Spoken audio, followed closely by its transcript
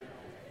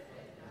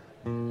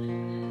I've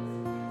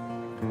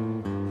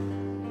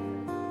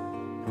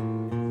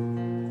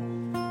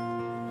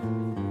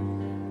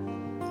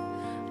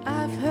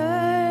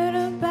heard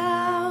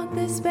about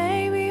this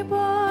baby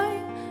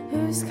boy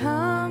who's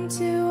come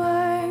to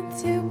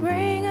earth to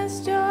bring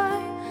us joy,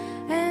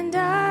 and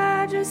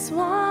I just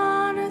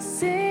want to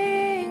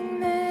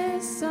sing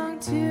this song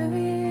to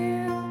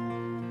you.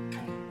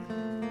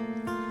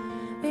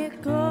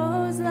 It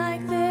goes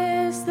like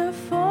this: the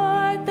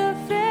fourth, the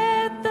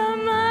fifth, the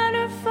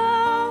minor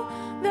fall,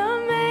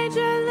 the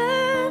major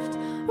lift.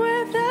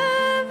 With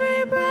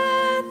every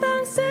breath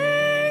I'm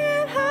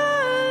singing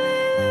hallelujah,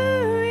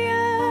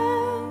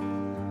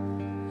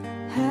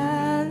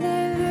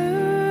 hallelujah,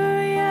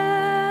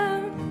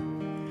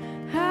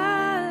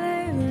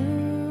 hallelujah,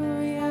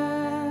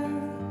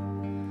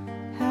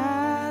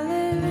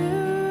 hallelujah,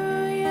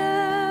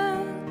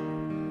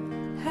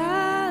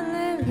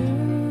 hallelujah.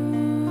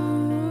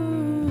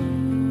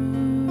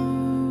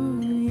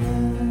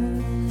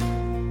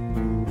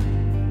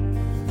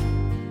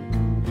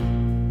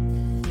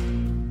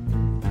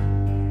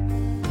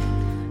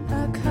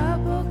 A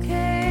couple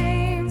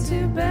came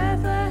to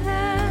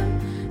Bethlehem,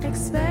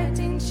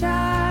 expecting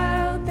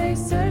child. They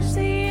searched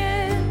the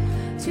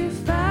inn to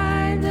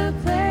find a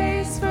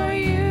place, for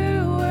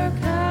you were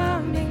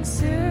coming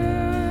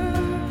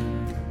soon.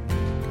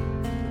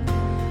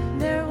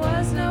 There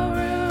was no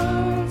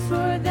room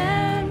for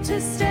them to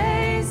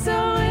stay,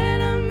 so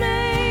in a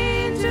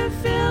manger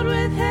filled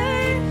with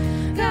hay,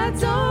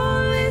 God's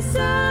only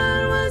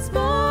Son was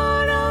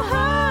born. Oh,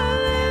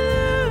 hallelujah,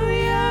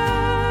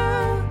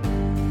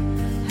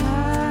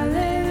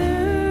 hallelujah,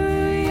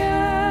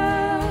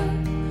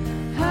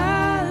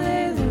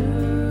 hallelujah,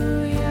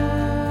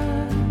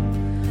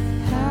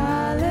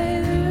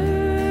 hallelujah.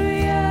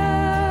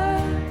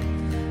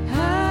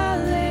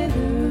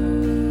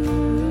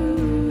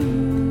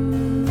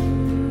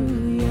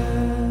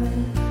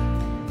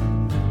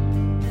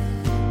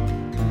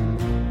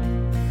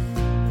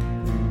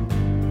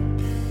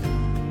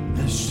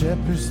 The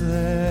shepherds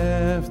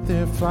left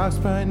their flocks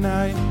by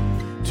night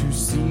to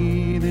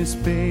see this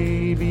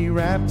baby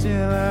wrapped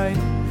in light.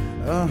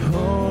 A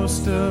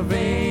host of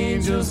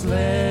angels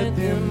led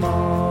them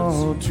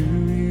all to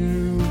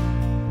you.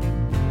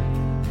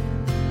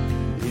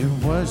 It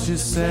was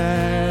just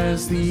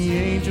as the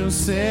angel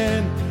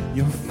said,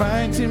 you'll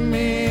find him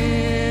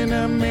in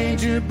a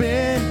manger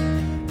bed,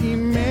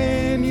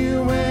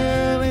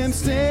 Emmanuel and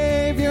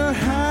Savior.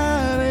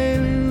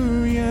 Hallelujah,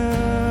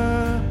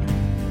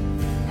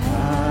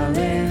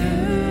 hallelujah,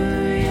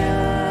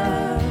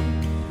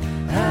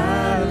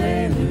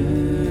 hallelujah,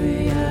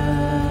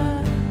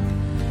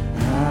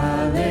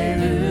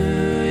 hallelujah,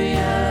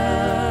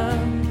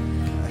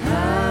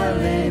 hallelujah.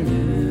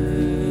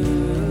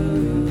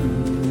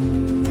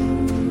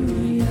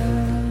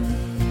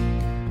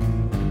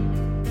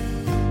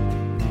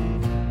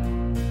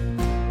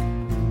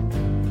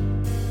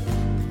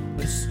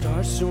 The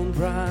stars shone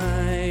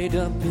bright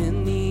up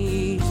in the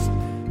east.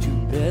 To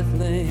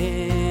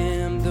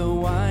Bethlehem the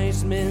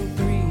wise men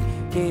three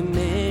came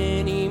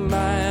many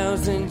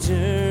miles and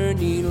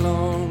journeyed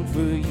long for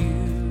you.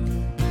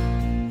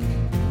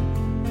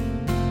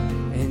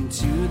 And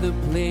to the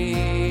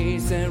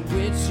place at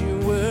which you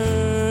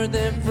were,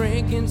 that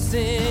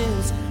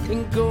frankincense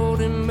and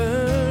golden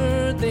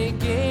myrrh they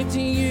gave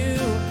to you,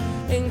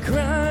 and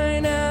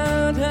cried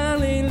out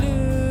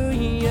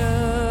hallelujah,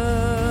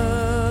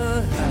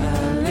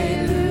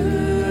 hallelujah,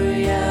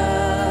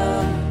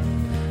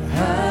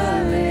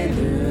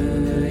 hallelujah,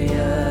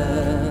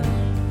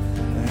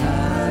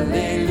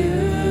 hallelujah,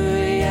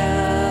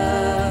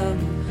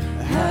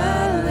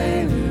 hallelujah.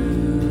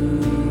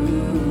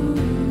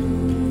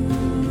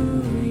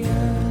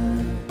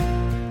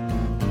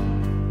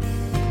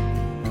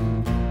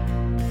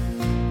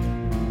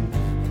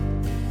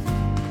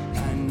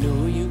 I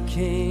know you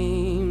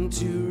came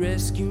to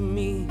rescue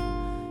me.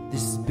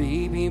 This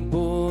baby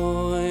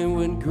boy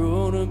would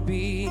grow to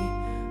be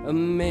a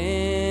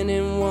man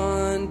and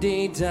one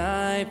day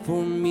die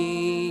for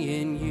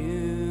me and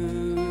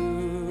you.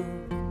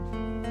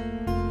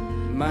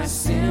 My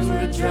sins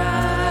would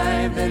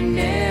drive the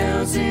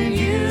nails in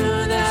you.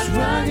 That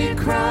rugged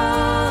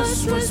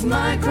cross was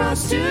my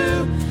cross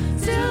too,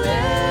 till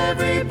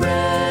every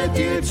breath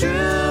you drew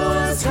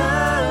was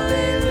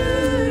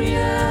hallelujah,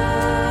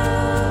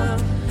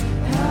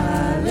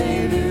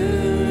 hallelujah,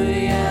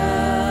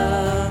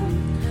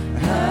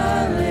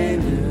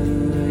 hallelujah,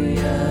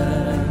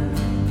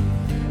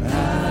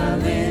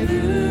 hallelujah,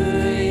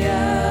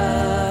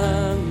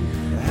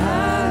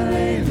 hallelujah,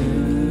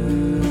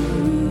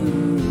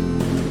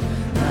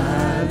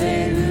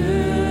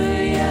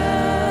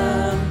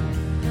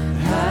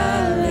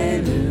 hallelujah,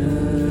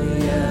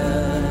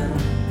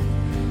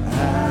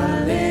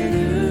 hallelujah.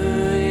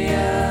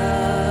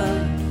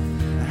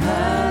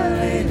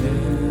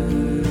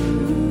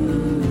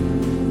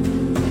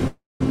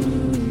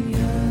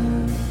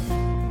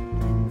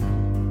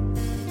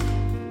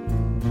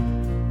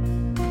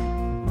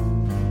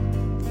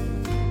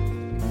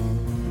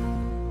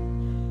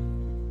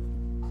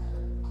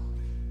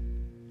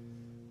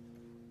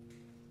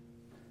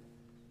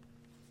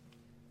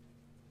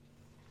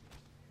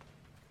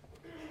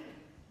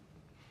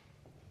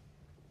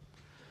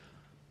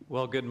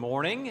 Well, good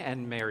morning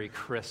and Merry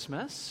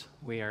Christmas.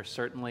 We are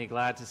certainly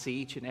glad to see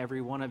each and every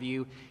one of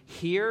you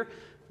here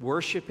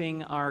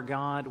worshiping our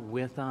God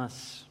with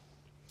us.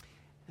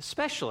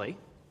 Especially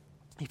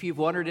if you've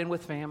wandered in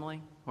with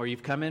family or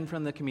you've come in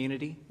from the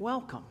community,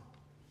 welcome.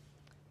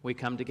 We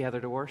come together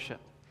to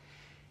worship.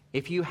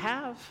 If you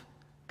have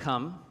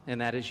come, and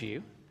that is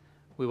you,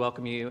 we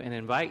welcome you and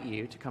invite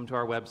you to come to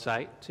our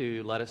website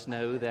to let us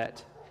know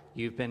that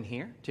you've been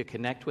here, to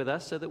connect with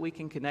us so that we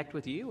can connect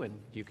with you and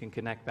you can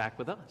connect back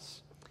with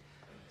us.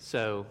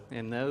 So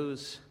in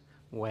those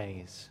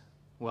ways,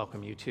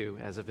 welcome you too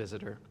as a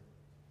visitor.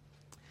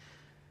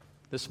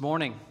 This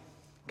morning,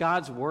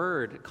 God's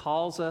Word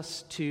calls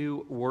us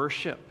to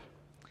worship,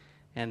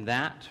 and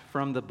that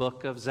from the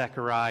book of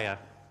Zechariah,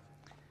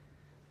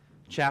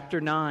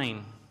 chapter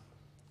 9,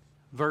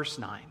 verse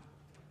 9.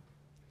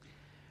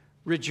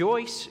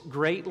 Rejoice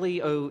greatly,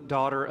 O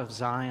daughter of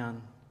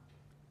Zion.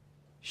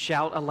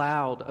 Shout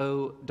aloud,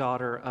 O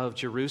daughter of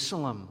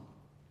Jerusalem.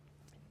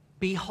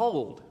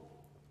 Behold,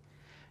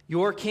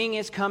 your king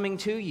is coming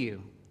to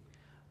you.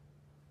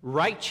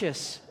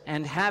 Righteous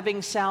and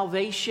having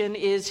salvation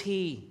is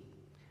he,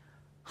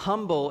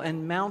 humble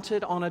and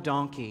mounted on a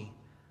donkey,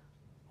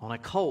 on a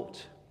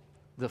colt,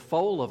 the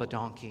foal of a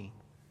donkey.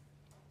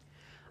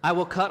 I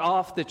will cut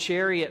off the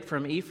chariot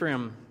from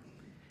Ephraim,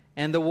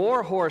 and the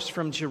war horse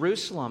from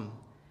Jerusalem,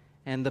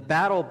 and the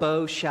battle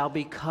bow shall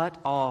be cut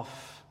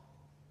off.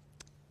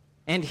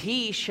 And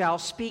he shall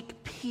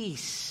speak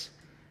peace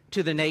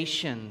to the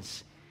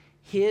nations.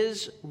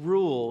 His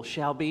rule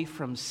shall be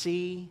from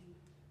sea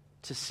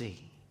to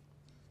sea.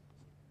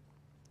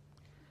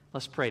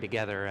 Let's pray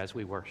together as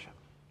we worship.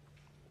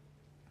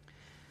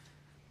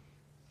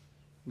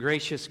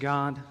 Gracious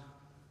God,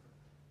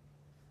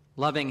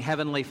 loving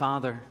Heavenly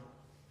Father,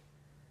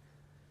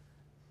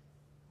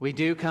 we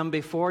do come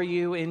before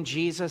you in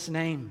Jesus'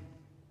 name.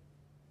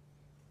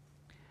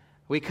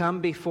 We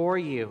come before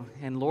you,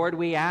 and Lord,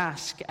 we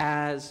ask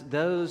as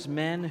those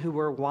men who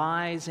were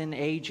wise in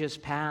ages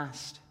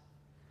past,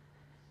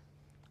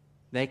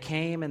 they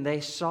came and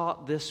they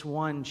sought this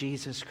one,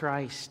 Jesus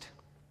Christ.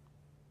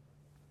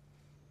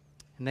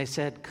 And they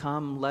said,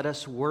 come, let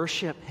us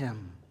worship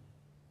him.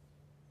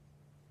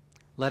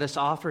 Let us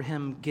offer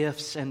him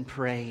gifts and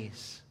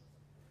praise.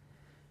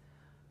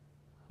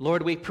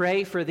 Lord, we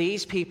pray for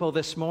these people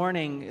this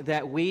morning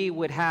that we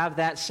would have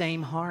that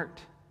same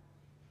heart.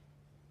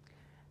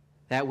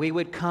 That we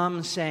would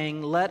come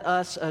saying, let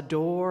us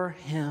adore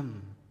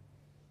him.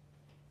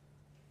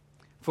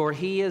 For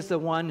he is the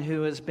one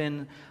who has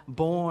been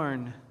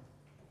born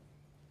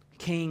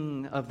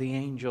King of the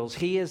angels.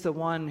 He is the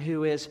one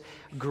who is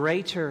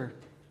greater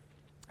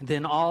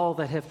than all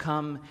that have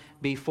come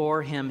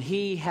before him.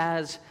 He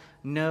has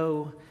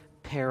no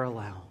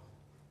parallel.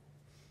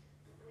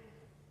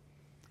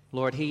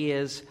 Lord, he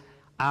is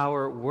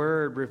our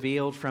word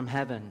revealed from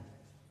heaven.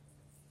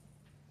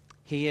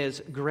 He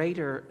is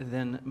greater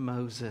than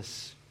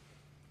Moses.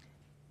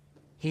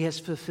 He has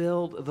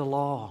fulfilled the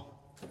law.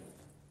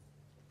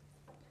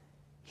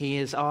 He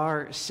is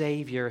our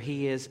Savior.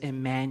 He is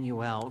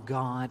Emmanuel,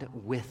 God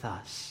with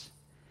us.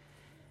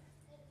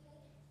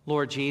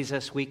 Lord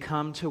Jesus, we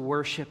come to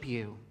worship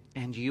you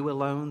and you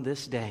alone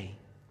this day,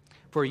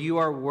 for you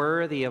are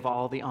worthy of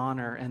all the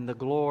honor and the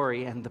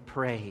glory and the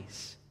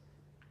praise.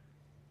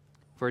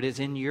 For it is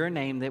in your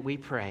name that we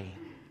pray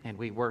and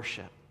we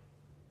worship.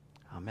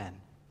 Amen.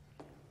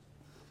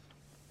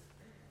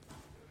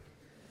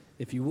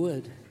 If you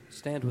would,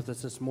 stand with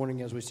us this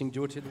morning as we sing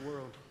Joy to the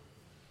World.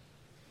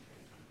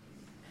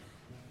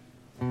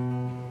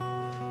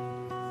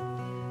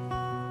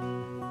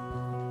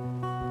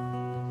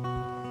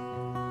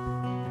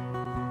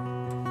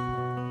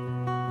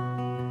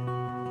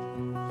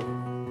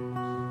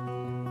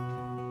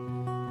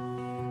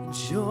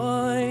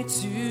 Joy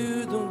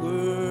to the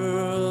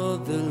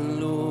world, the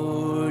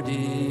Lord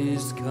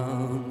is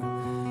come.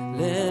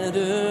 Let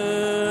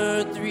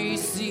earth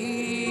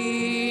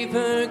receive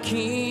her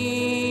King.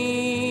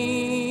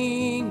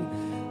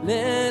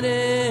 Let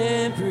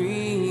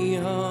every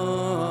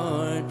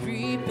heart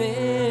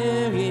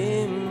prepare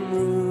him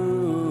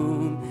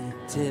room.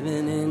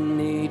 Heaven and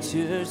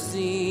nature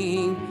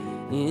sing,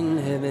 in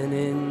heaven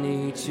and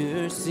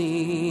nature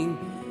sing,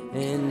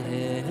 and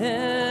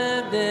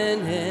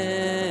heaven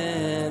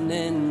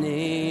and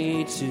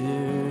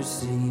nature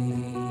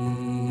sing.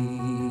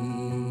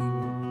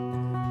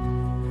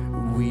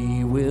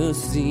 We will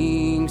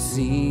sing,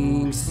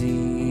 sing,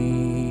 sing.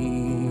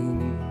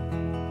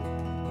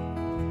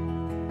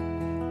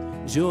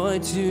 Joy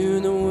to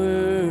the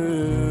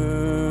world.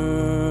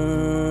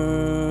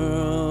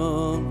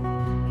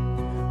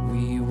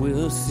 We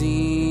will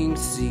sing,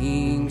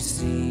 sing,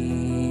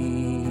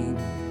 sing.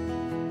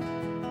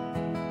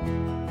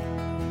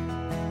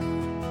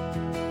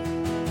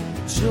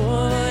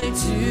 Joy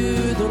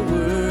to the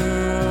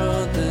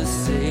world, the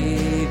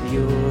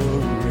Savior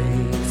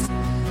reigns.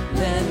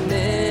 Let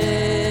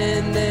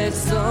men their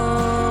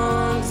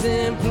songs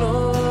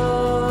employ,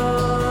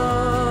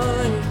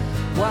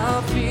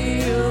 while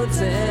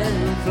fields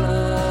and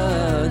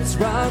floods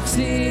rock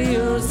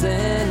hills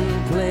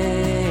and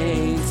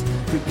plains.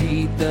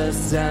 Repeat the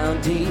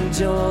sounding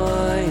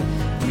joy.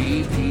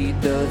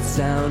 Repeat the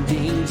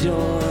sounding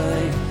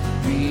joy.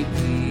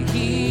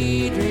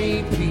 Repeat,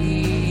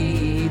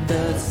 repeat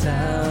the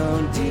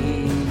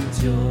sounding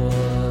joy.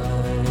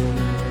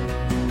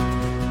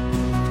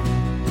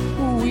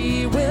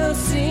 We will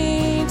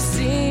sing,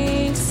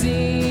 sing,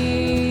 sing.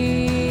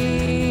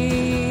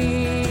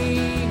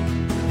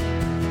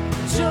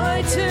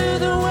 Joy to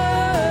the world.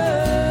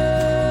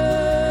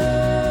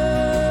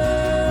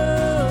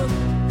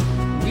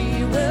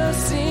 We will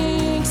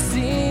sing,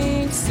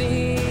 sing,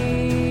 sing.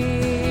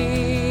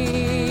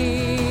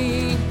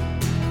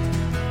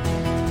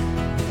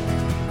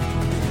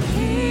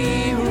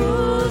 He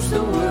rules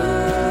the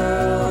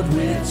world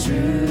with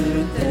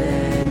truth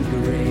and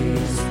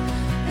grace,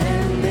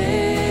 and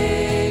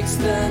makes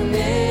the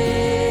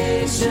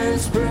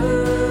nations prove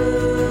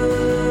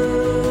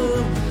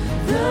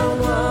the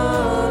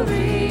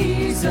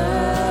worries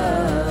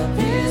of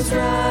his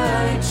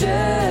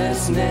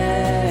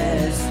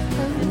righteousness,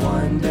 and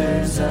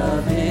wonders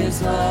of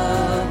his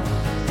love,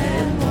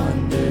 and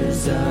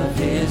wonders of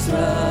his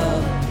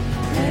love,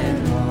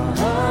 and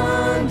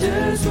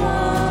wonders,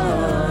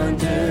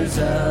 wonders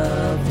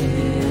of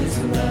his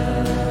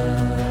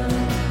love.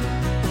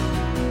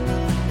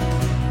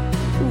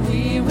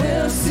 We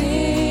will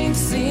sing,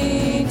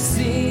 sing,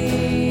 sing.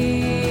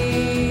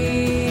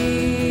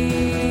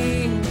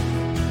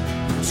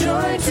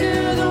 Joy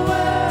to the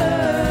world.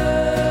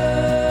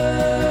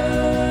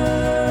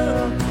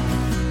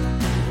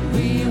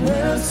 We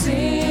will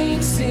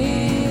sing,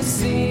 sing,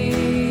 sing.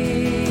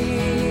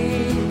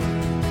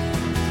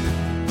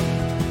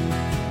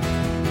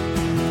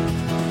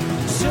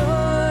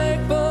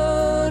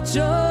 Joyful,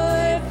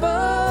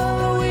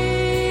 joyful,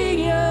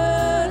 we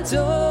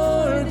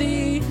adore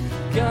thee,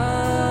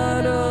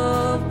 God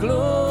of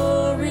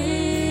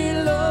glory,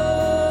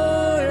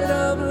 Lord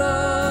of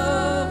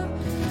love.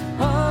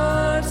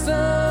 Hearts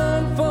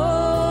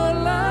unfold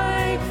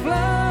like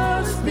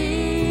flowers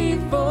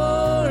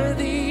before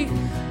thee,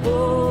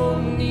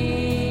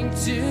 owning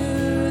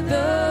to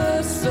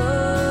the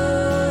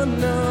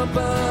sun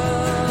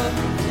above.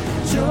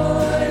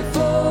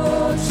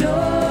 Joyful,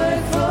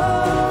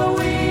 joyful,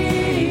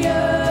 we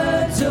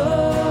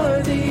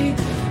adore thee,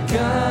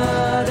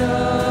 God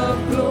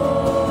of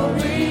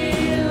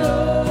glory,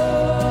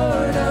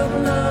 Lord of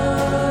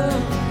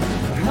love.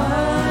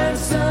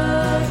 Hearts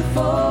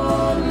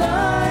unfold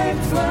like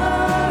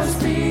flowers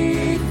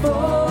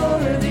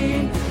before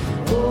thee,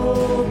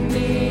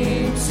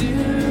 opening to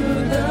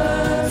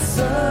the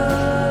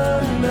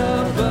sun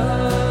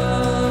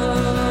above.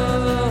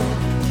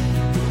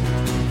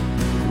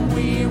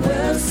 We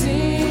will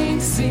sing,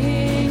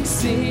 sing,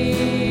 sing.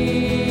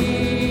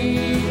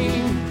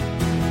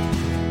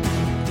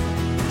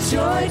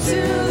 Joy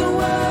to the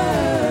world.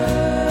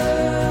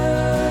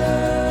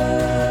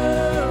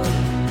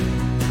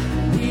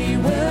 We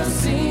will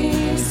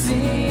sing,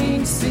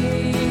 sing,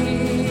 sing.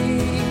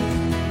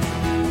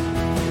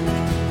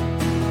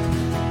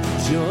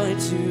 Joy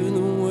to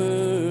the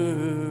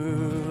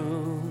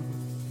world.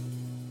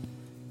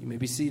 You may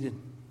be seated.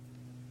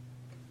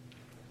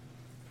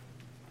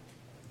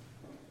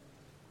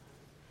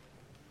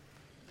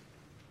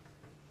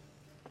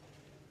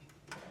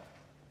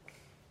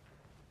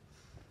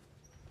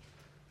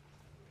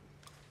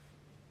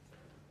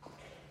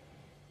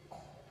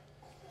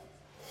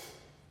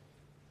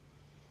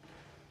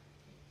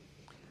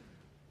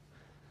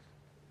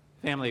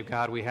 Family of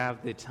God, we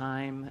have the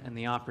time and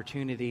the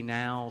opportunity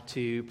now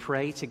to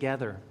pray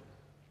together.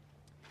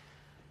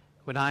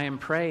 When I am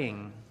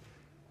praying,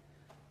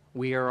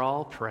 we are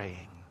all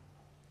praying.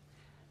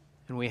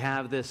 And we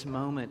have this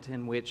moment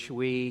in which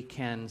we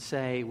can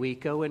say, we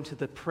go into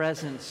the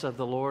presence of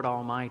the Lord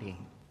Almighty.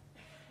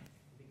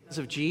 Because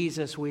of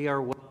Jesus, we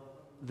are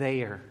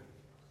there.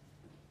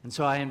 And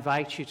so I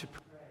invite you to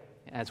pray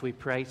as we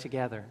pray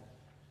together.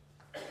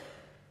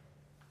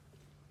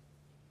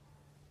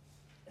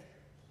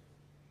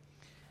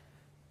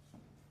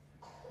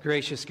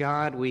 Gracious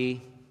God,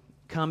 we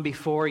come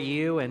before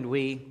you and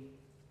we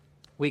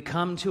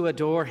come to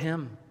adore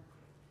him.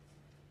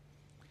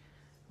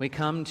 We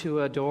come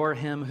to adore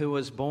him who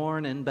was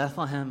born in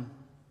Bethlehem.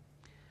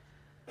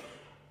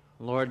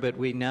 Lord, but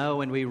we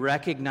know and we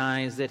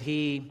recognize that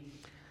he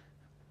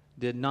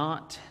did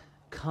not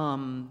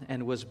come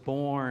and was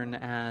born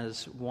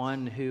as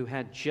one who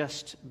had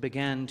just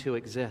begun to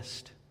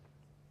exist,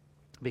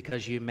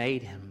 because you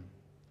made him.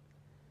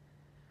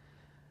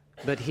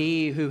 But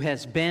he who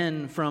has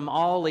been from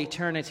all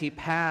eternity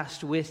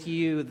past with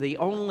you, the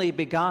only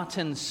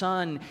begotten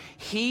Son,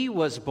 he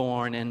was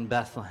born in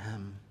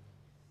Bethlehem.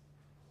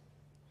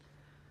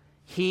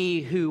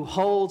 He who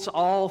holds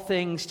all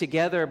things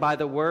together by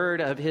the word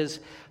of his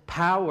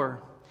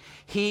power.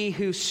 He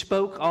who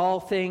spoke all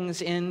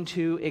things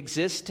into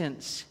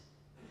existence.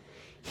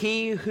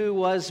 He who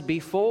was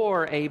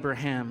before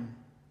Abraham.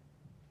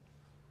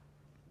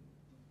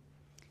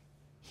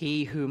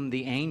 He whom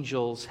the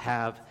angels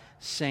have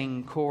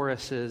sing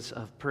choruses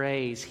of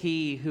praise.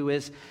 He who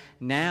is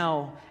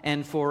now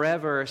and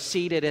forever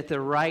seated at the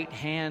right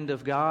hand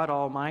of God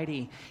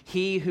Almighty.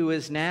 He who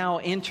is now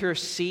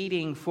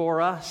interceding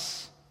for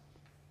us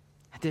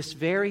at this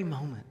very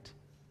moment.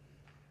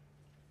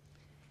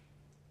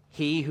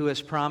 He who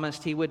has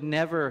promised He would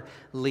never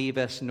leave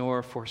us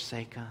nor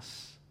forsake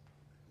us.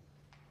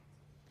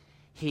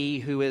 He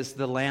who is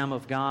the Lamb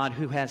of God,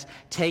 who has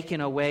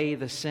taken away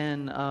the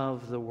sin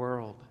of the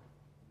world.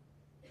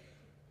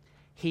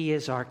 He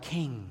is our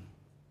King,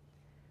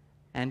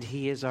 and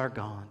He is our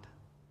God.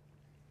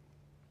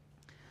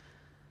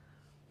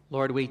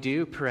 Lord, we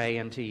do pray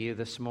unto You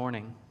this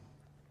morning.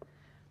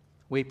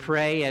 We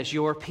pray as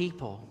Your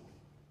people.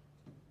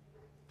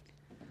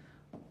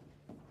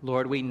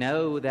 Lord, we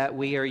know that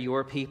we are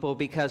Your people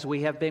because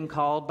we have been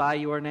called by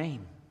Your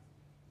name.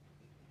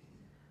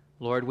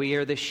 Lord, we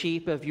are the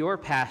sheep of Your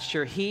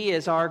pasture. He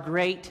is our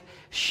great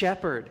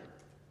shepherd.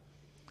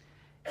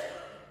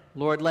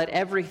 Lord, let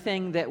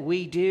everything that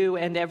we do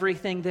and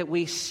everything that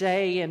we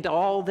say and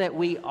all that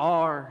we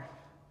are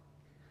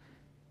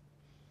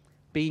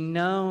be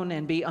known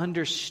and be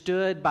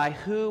understood by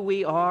who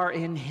we are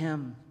in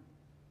Him.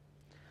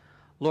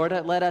 Lord,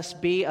 let us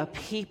be a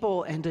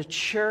people and a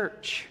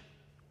church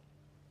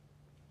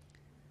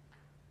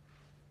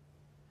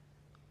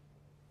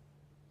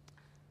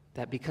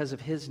that because of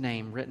His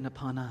name written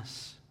upon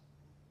us,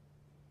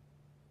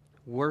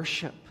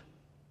 worship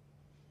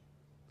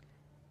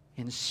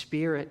in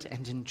spirit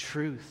and in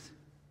truth,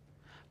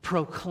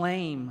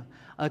 proclaim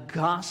a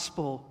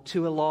gospel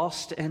to a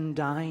lost and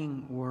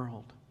dying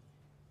world.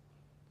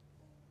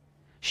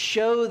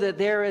 Show that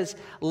there is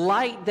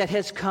light that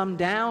has come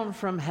down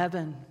from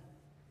heaven.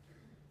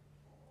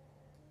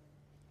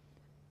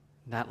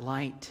 That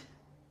light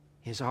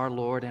is our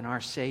Lord and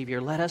our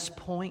Savior. Let us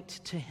point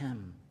to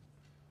Him.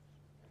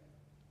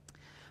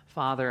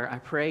 Father, I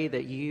pray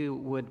that You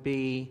would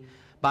be,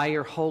 by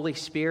Your Holy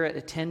Spirit,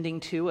 attending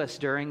to us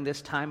during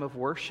this time of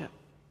worship.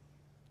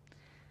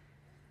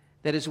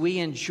 That as we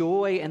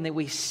enjoy and that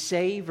we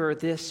savor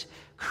this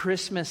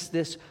Christmas,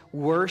 this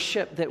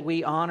worship that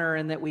we honor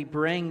and that we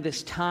bring,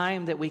 this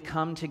time that we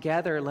come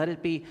together, let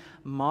it be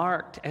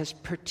marked as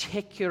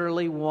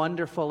particularly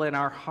wonderful in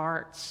our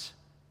hearts.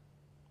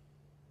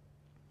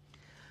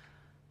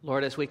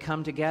 Lord, as we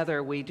come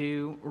together, we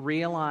do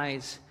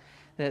realize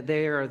that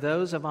there are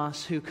those of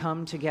us who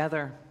come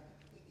together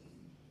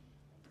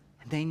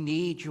and they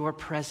need Your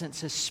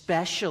presence,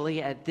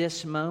 especially at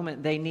this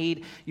moment. They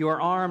need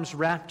Your arms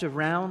wrapped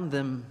around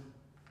them.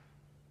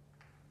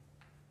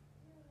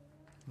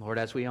 Lord,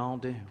 as we all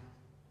do.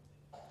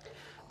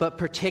 But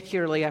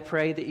particularly, I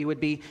pray that You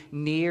would be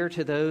near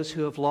to those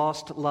who have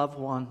lost loved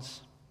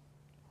ones.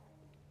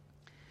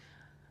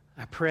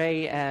 I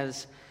pray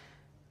as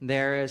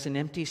there is an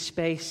empty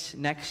space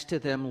next to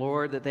them,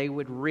 Lord, that they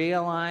would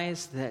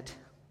realize that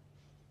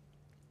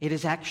it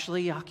is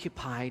actually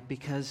occupied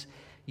because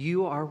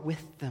You are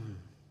with them.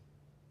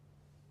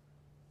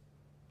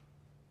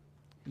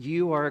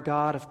 You are a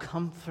God of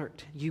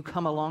comfort. You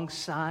come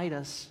alongside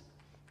us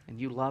and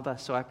You love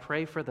us. So I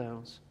pray for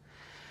those.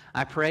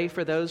 I pray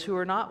for those who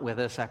are not with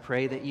us. I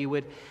pray that You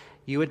would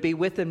be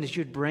with them, that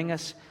You'd bring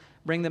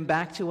them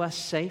back to us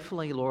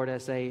safely, Lord,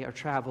 as they are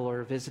travel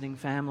or visiting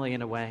family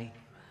in a way.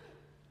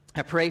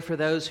 I pray for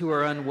those who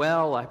are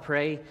unwell. I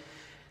pray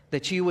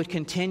that You would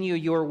continue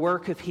Your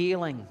work of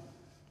healing.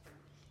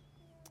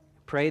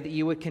 Pray that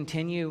You would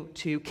continue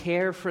to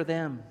care for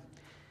them.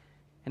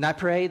 And I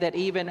pray that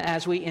even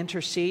as we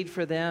intercede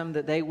for them,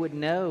 that they would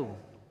know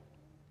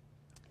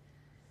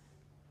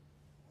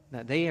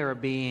that they are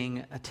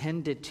being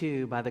attended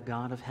to by the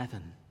God of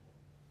heaven.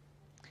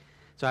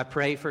 So I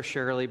pray for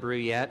Shirley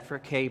Bruyette, for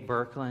Kay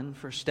Birkeland,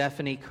 for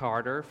Stephanie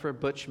Carter, for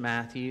Butch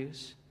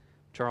Matthews,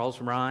 Charles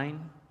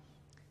Ryan,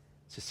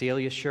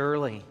 Cecilia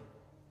Shirley.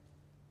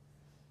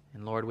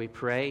 And Lord, we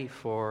pray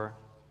for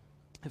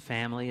the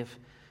family of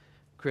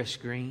Chris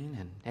Green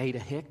and Ada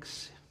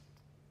Hicks.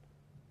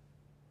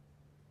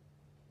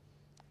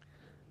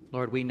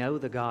 Lord, we know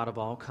the God of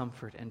all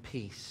comfort and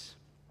peace.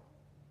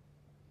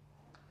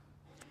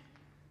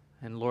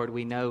 And Lord,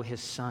 we know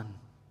His Son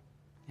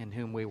in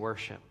whom we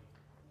worship.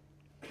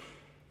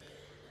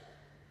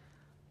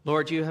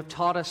 Lord, You have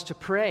taught us to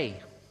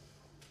pray.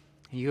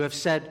 You have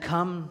said,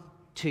 "Come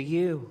to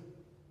You,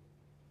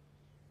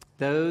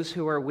 those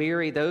who are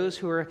weary, those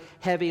who are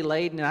heavy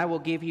laden, and I will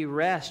give you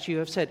rest." You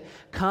have said,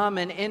 "Come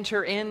and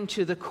enter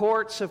into the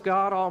courts of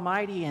God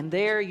Almighty, and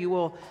there you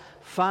will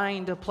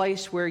find a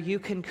place where you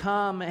can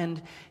come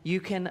and you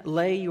can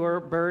lay your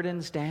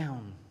burdens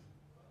down.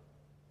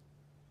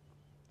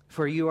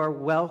 For you are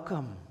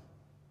welcome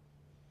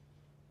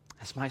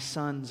as my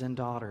sons and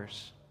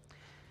daughters."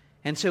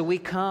 And so we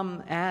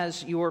come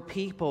as Your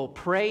people,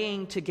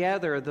 praying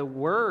together the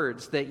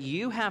words that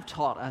You have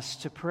taught us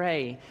to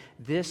pray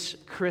this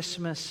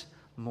Christmas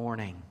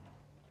morning.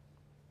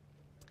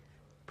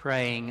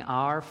 Praying,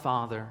 "Our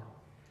Father,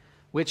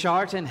 which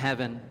art in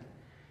heaven,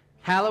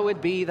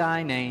 hallowed be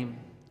Thy name.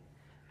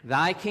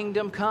 Thy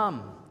kingdom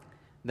come,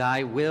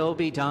 Thy will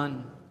be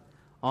done,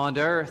 on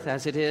earth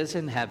as it is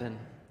in heaven.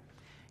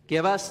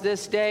 Give us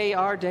this day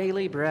our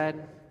daily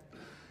bread.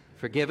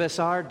 Forgive us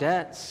our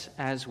debts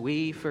as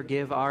we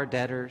forgive our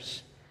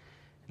debtors.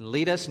 And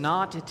lead us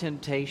not to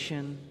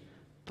temptation,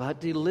 but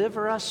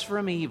deliver us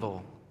from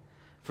evil.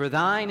 For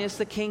thine is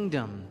the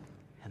kingdom,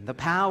 and the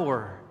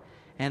power,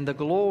 and the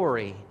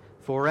glory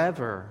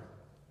forever.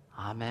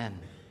 Amen.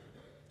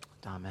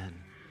 Amen.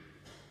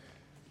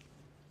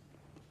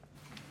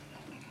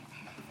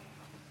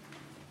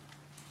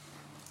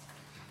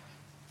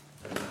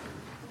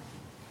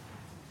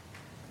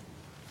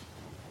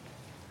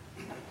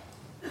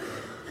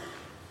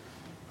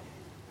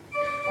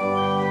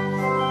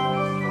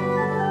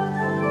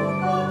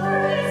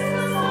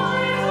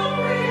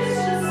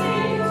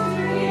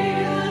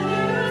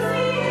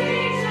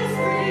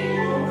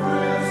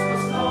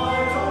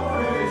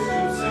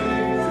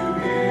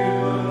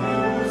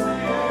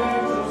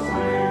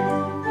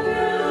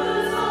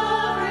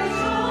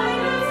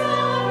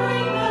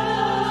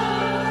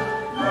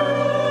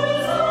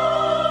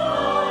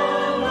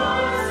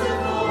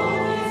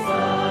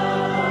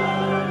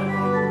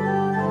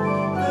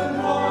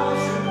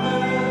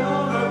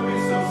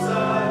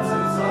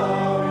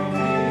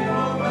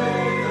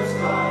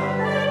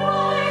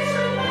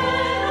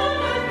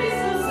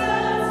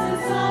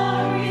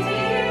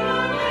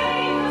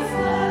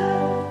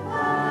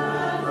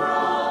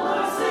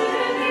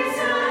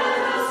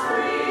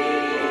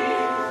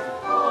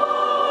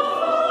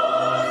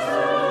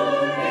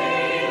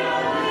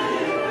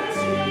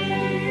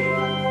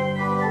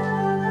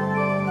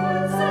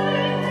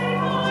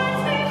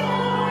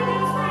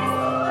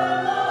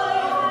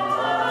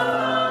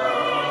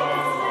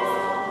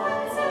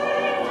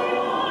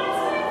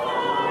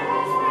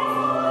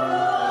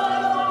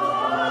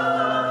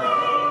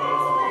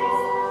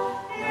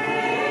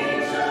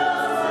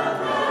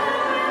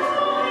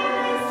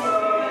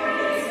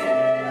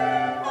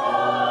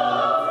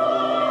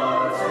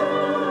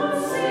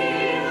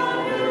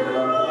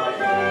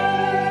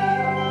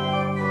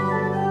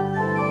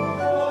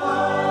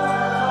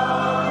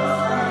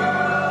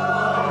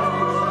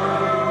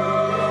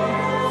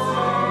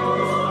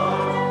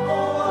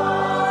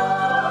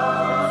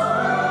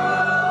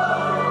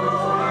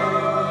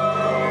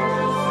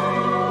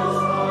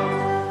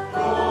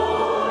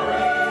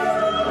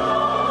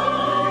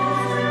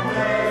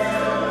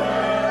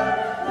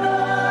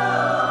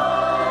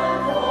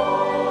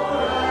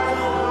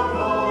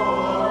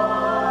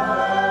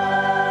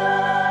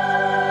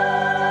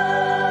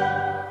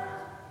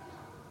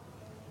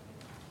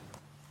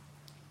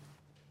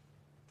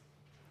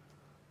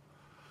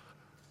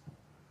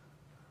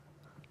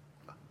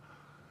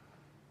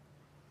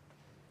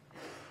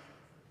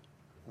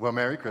 Well,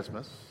 Merry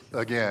Christmas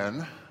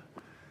again.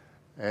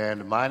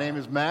 And my name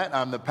is Matt.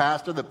 I'm the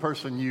pastor. The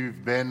person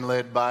you've been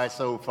led by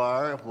so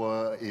far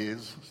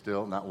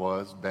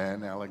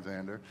Ben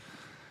Alexander,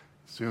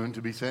 soon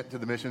to be sent to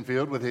the mission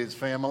field with his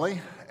family.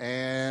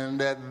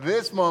 And at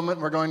this moment,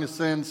 we're going to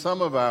send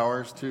some of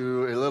ours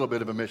to a little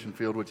bit of a mission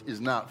field, which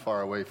is not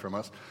far away from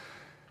us.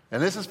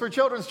 And this is for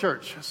Children's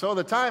Church. So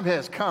the time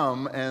has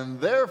come, and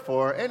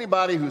therefore,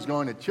 anybody who's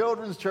going to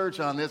Children's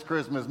Church on this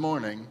Christmas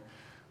morning,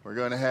 we're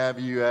going to have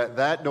you at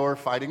that door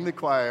fighting the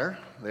choir.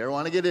 They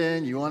want to get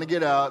in, you want to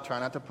get out. Try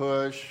not to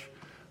push.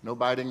 No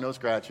biting, no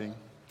scratching.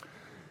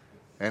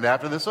 And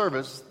after the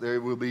service, they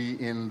will be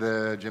in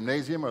the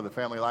gymnasium or the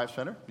Family Life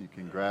Center. You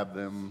can grab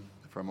them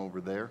from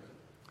over there.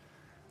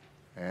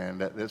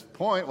 And at this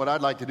point, what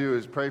I'd like to do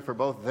is pray for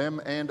both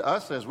them and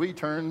us as we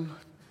turn,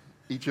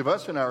 each of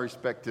us in our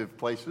respective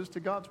places,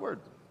 to God's Word.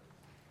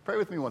 Pray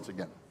with me once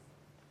again.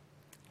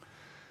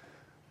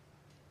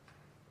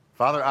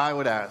 Father, I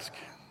would ask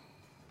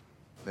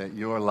that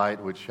your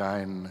light would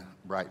shine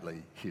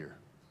brightly here,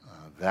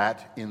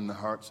 that in the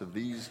hearts of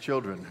these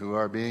children who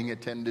are being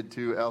attended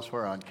to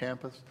elsewhere on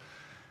campus,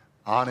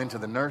 on into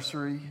the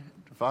nursery,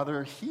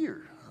 Father,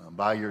 here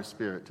by your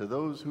Spirit, to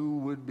those who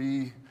would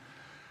be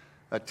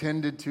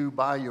attended to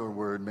by your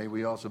word, may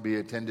we also be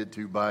attended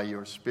to by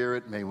your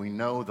Spirit. May we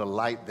know the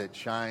light that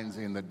shines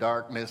in the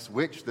darkness,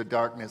 which the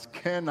darkness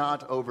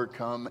cannot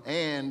overcome,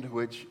 and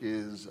which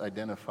is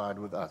identified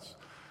with us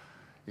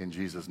in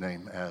Jesus'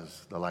 name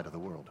as the light of the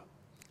world.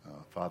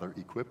 Father,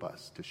 equip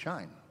us to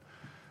shine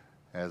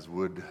as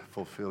would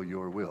fulfill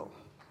your will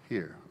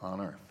here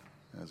on earth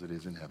as it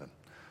is in heaven.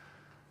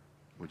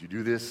 Would you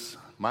do this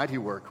mighty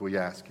work, we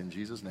ask in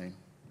Jesus' name.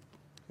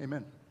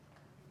 Amen.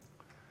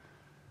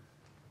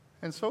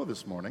 And so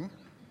this morning,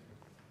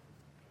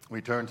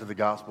 we turn to the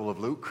Gospel of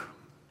Luke,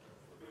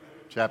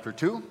 chapter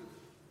 2,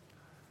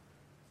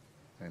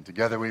 and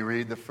together we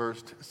read the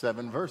first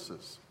 7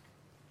 verses.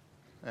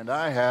 And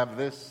I have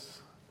this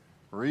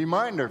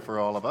reminder for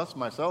all of us,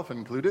 myself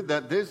included,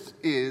 that this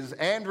is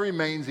and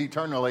remains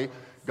eternally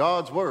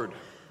God's Word.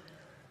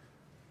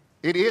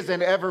 It is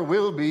and ever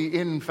will be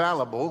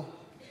infallible.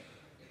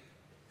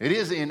 It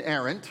is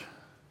inerrant.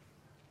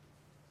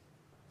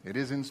 It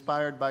is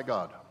inspired by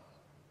God.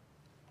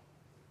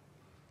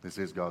 This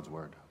is God's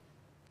Word.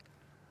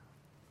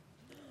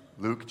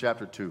 Luke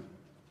chapter 2,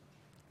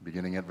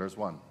 beginning at verse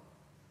 1.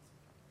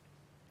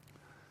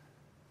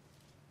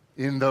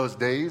 In those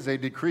days, a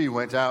decree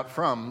went out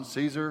from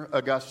Caesar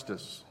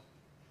Augustus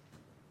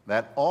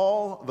that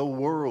all the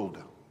world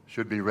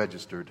should be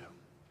registered.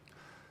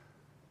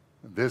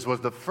 This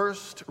was the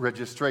first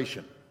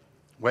registration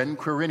when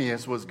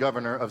Quirinius was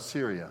governor of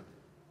Syria.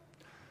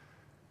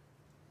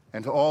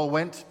 And all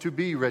went to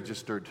be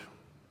registered,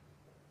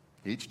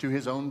 each to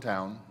his own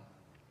town.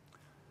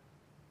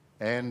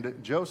 And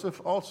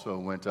Joseph also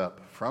went up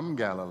from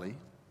Galilee,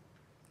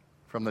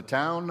 from the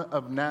town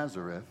of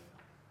Nazareth,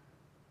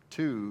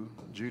 to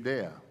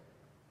Judea,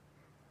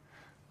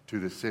 to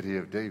the city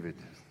of David,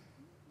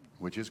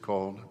 which is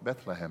called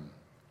Bethlehem,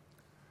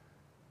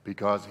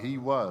 because he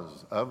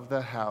was of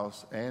the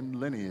house and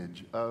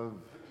lineage of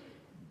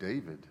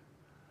David,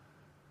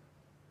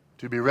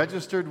 to be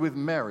registered with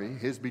Mary,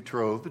 his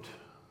betrothed,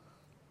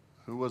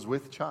 who was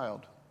with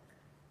child.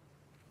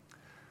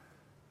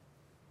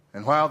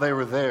 And while they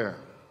were there,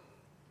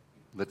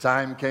 the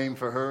time came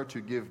for her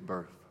to give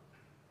birth.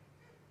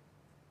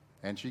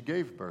 And she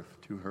gave birth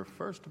to her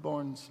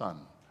firstborn son,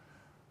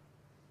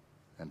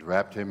 and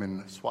wrapped him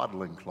in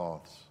swaddling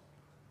cloths,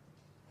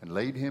 and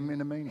laid him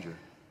in a manger,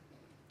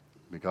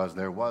 because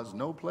there was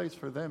no place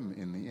for them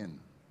in the inn.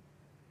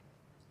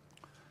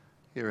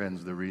 Here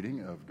ends the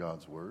reading of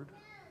God's word.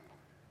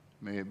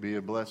 May it be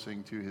a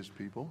blessing to his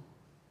people.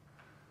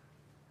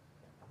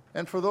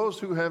 And for those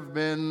who have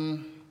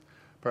been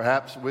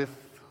perhaps with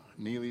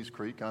Neely's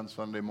Creek on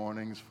Sunday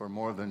mornings for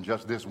more than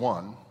just this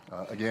one,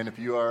 again, if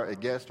you are a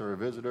guest or a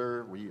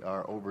visitor, we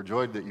are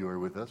overjoyed that you are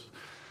with us,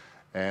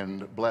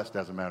 and blessed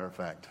as a matter of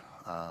fact.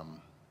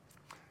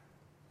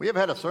 We have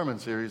had a sermon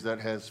series that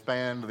has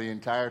spanned the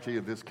entirety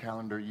of this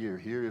calendar year.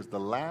 Here is the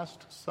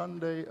last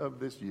Sunday of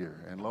this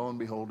year, and lo and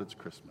behold, it's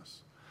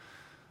Christmas.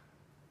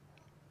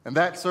 And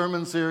that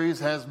sermon series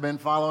has been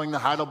following the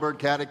Heidelberg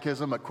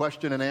Catechism, a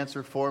question and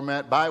answer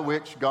format by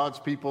which God's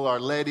people are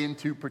led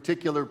into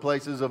particular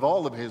places of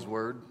all of his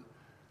word,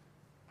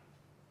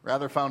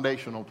 rather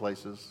foundational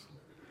places.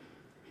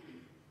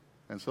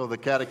 And so the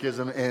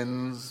catechism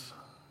ends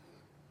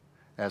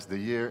as the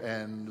year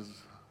ends,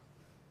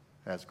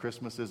 as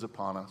Christmas is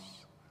upon us,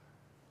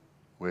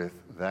 with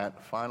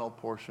that final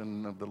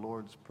portion of the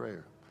Lord's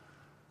Prayer.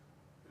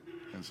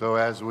 And so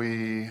as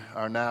we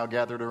are now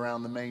gathered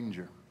around the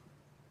manger,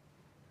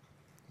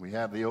 we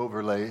have the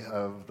overlay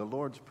of the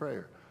Lord's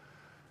Prayer.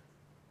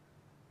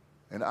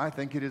 And I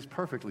think it is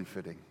perfectly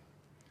fitting.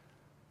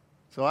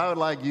 So I would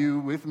like you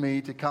with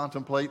me to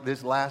contemplate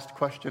this last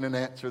question and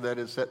answer that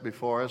is set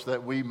before us,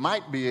 that we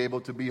might be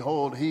able to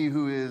behold he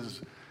who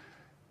is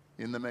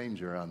in the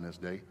manger on this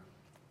day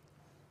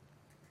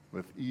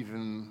with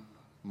even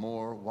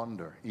more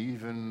wonder,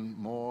 even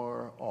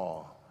more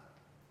awe.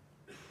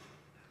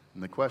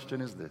 And the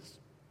question is this: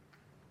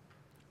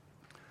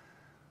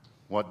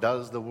 what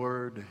does the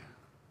word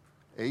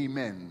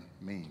Amen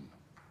mean?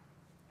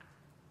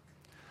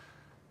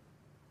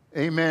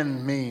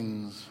 Amen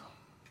means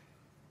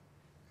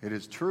it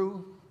is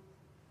true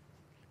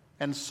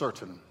and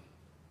certain.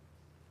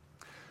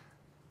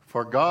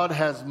 For God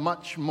has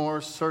much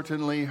more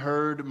certainly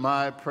heard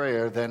my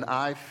prayer than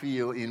I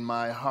feel in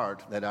my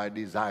heart that I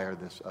desire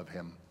this of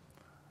him.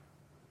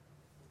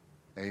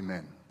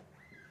 Amen.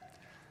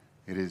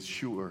 It is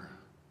sure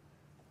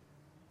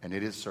and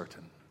it is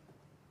certain.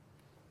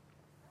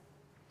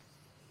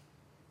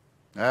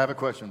 I have a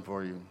question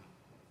for you.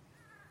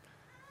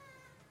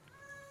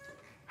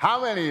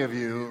 How many of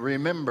you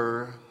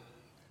remember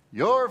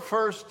your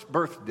first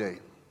birthday?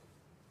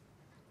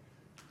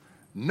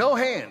 No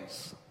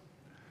hands.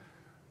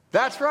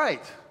 That's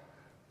right.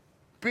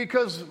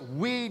 Because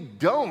we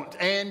don't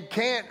and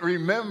can't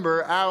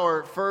remember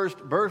our first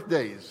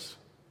birthdays.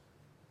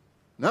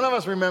 None of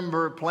us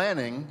remember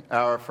planning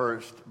our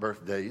first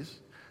birthdays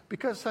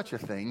because such a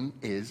thing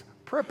is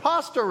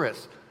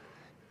preposterous.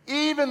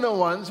 Even the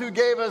ones who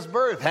gave us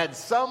birth had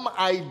some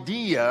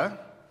idea,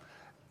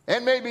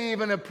 and maybe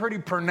even a pretty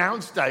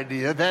pronounced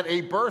idea, that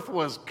a birth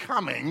was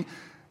coming,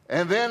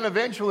 and then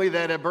eventually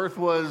that a birth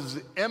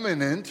was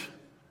imminent.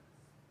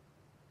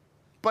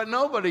 But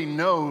nobody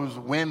knows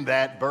when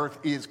that birth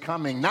is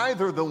coming,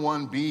 neither the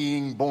one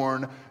being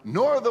born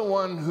nor the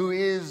one who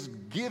is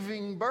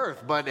giving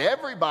birth. But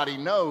everybody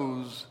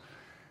knows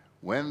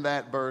when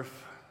that birth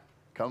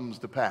comes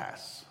to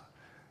pass.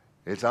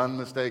 It's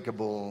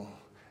unmistakable.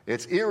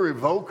 It's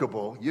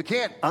irrevocable. You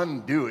can't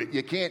undo it.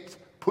 You can't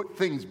put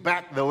things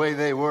back the way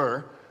they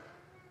were.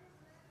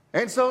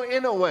 And so,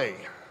 in a way,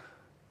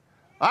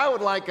 I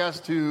would like us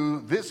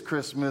to, this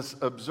Christmas,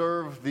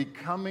 observe the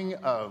coming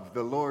of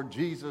the Lord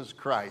Jesus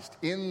Christ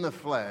in the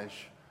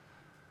flesh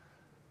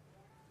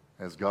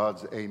as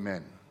God's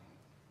Amen.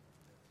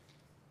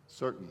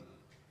 Certain,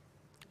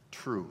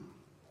 true,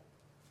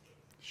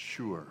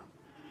 sure.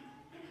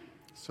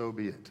 So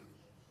be it.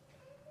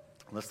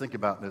 Let's think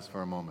about this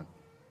for a moment.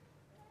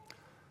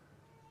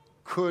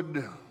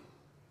 Could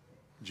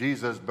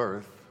Jesus'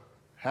 birth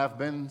have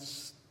been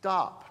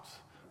stopped?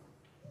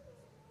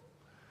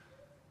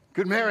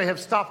 Could Mary have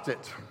stopped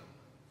it?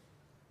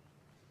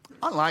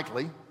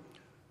 Unlikely.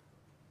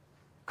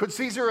 Could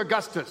Caesar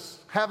Augustus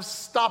have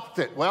stopped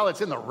it? Well,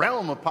 it's in the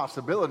realm of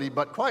possibility,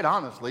 but quite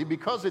honestly,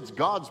 because it's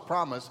God's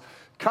promise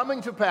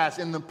coming to pass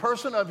in the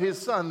person of his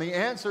son, the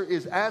answer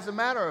is, as a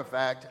matter of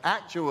fact,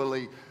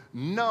 actually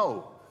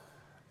no.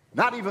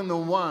 Not even the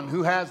one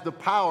who has the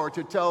power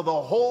to tell the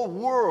whole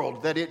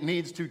world that it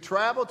needs to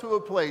travel to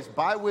a place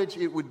by which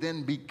it would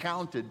then be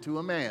counted to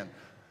a man.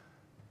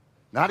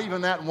 Not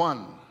even that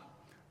one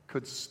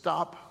could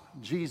stop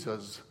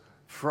Jesus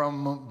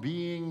from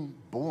being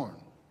born.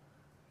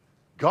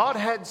 God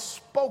had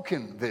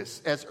spoken this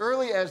as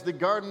early as the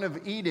Garden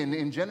of Eden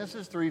in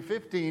Genesis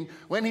 3:15,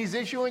 when he's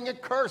issuing a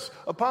curse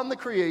upon the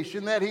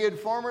creation that he had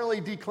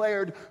formerly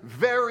declared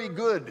very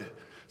good.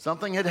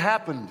 Something had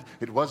happened.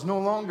 It was no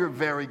longer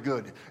very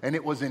good, and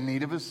it was in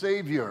need of a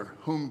Savior,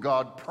 whom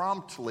God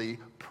promptly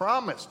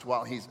promised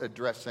while he's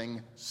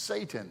addressing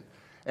Satan,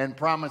 and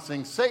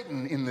promising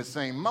Satan in the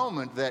same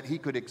moment that he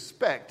could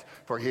expect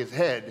for his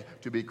head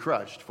to be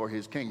crushed, for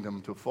his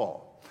kingdom to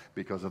fall,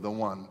 because of the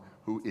one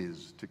who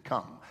is to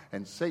come.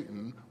 And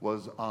Satan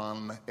was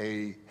on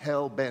a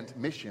hell-bent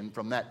mission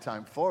from that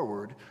time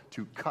forward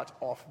to cut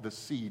off the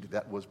seed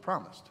that was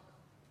promised.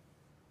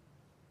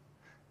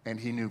 And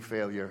he knew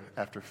failure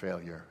after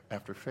failure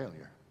after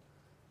failure.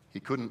 He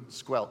couldn't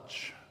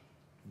squelch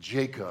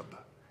Jacob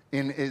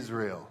in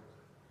Israel,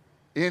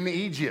 in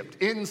Egypt,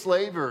 in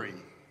slavery,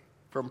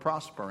 from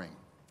prospering.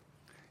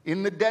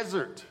 In the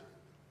desert,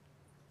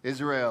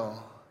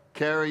 Israel,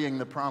 carrying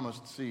the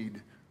promised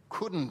seed,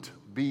 couldn't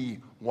be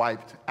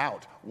wiped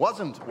out,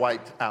 wasn't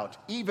wiped out,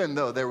 even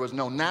though there was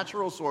no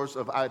natural source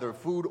of either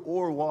food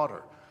or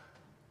water.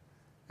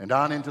 And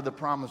on into the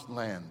promised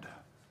land.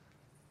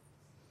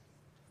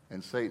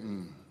 And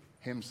Satan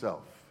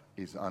himself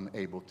is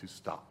unable to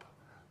stop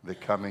the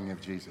coming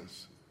of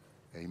Jesus.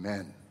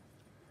 Amen.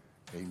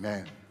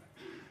 Amen.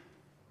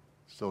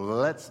 So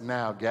let's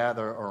now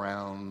gather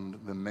around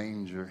the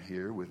manger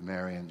here with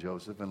Mary and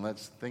Joseph, and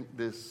let's think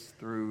this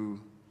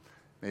through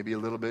maybe a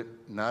little bit,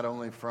 not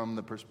only from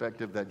the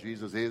perspective that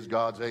Jesus is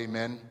God's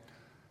amen,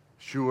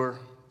 sure,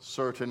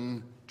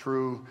 certain,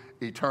 true,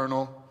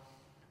 eternal,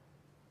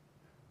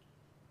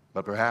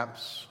 but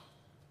perhaps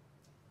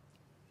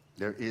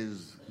there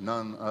is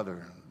none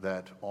other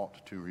that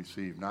ought to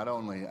receive not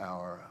only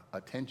our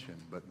attention,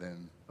 but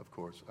then, of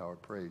course, our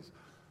praise.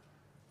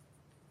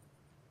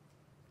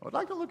 I'd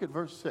like to look at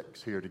verse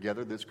 6 here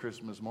together this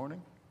Christmas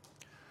morning.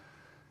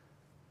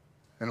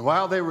 And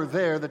while they were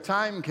there, the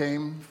time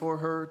came for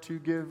her to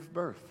give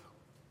birth.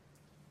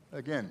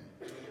 Again,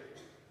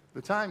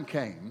 the time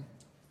came,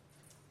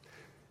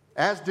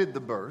 as did the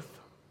birth,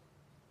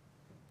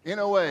 in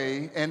a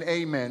way, an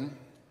amen,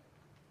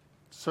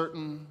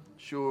 certain,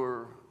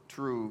 sure,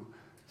 true,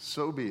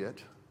 so be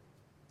it.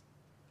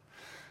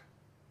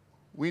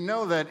 We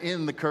know that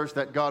in the curse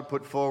that God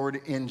put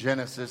forward in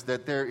Genesis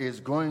that there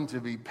is going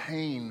to be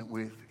pain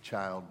with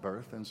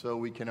childbirth, and so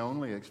we can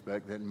only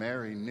expect that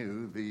Mary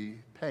knew the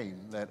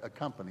pain that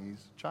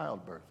accompanies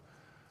childbirth.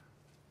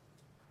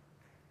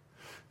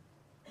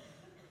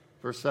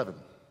 Verse 7.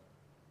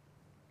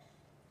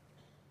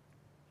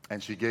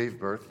 And she gave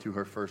birth to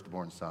her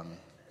firstborn son,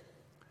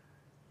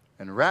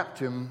 and wrapped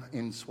him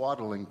in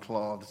swaddling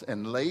cloths,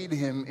 and laid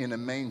him in a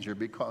manger,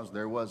 because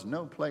there was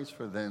no place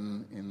for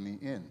them in the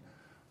inn.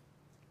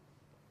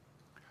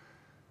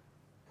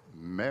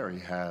 Mary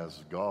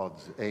has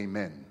God's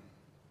amen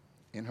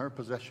in her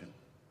possession,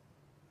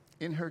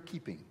 in her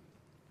keeping,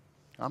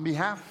 on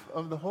behalf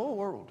of the whole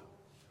world.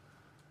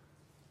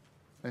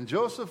 And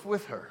Joseph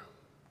with her.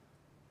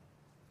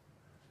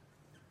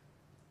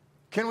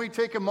 Can we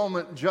take a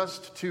moment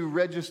just to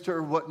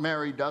register what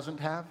Mary doesn't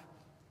have?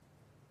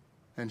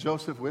 And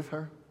Joseph with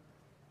her?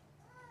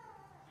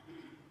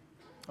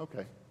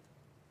 Okay.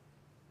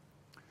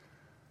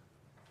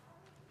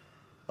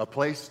 A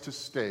place to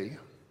stay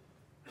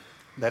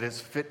that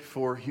is fit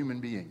for human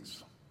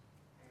beings.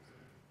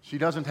 She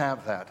doesn't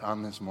have that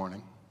on this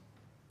morning,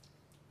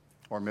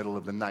 or middle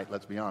of the night,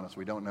 let's be honest.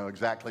 We don't know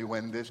exactly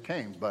when this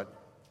came, but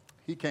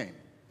he came.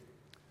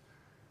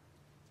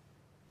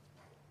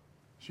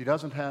 She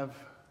doesn't have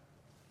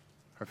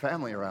her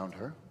family around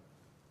her.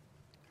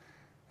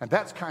 And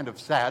that's kind of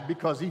sad,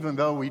 because even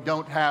though we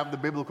don't have the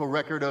biblical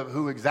record of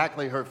who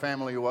exactly her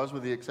family was,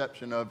 with the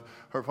exception of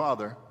her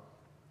father,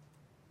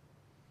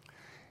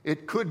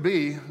 it could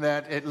be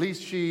that at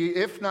least she,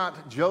 if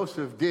not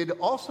Joseph, did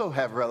also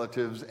have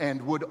relatives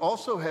and would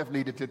also have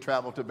needed to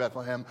travel to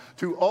Bethlehem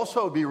to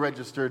also be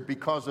registered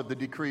because of the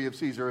decree of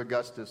Caesar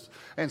Augustus.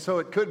 And so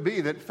it could be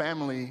that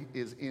family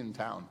is in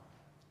town,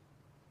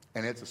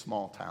 and it's a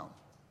small town,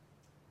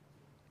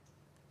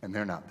 and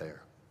they're not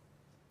there.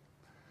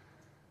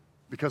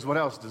 Because what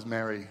else does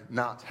Mary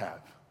not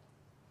have?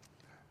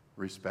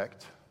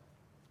 Respect.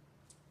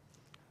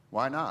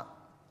 Why not?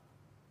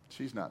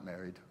 She's not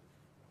married.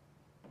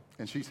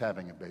 And she's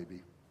having a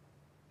baby.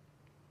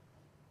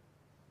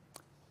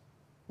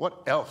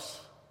 What else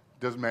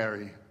does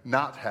Mary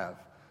not have?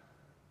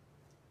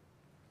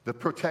 The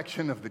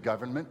protection of the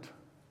government.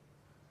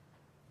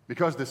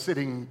 Because the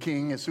sitting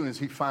king, as soon as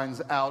he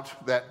finds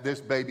out that this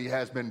baby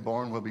has been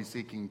born, will be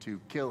seeking to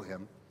kill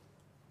him.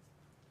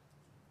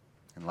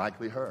 and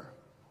likely her,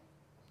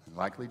 and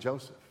likely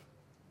Joseph.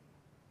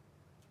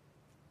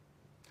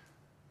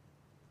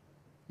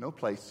 No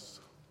place,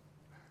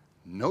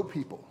 no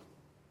people,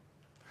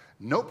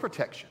 no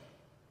protection.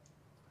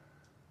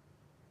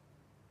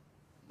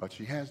 But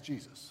she has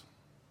Jesus.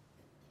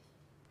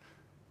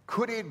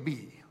 Could it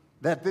be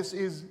that this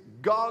is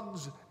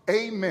God's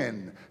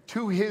amen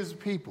to his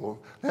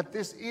people, that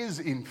this is,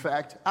 in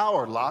fact,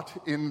 our lot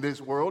in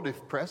this world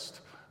if pressed?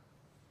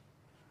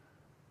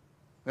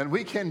 That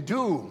we can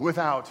do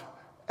without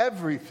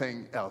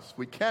everything else.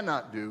 We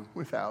cannot do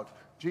without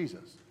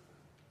Jesus.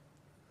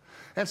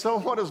 And so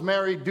what does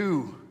Mary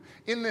do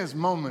in this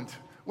moment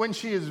when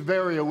she is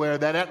very aware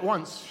that at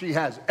once she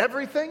has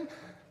everything,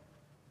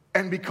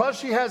 and because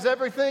she has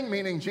everything,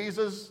 meaning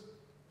Jesus,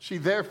 she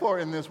therefore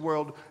in this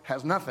world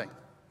has nothing?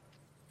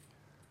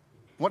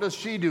 What does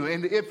she do?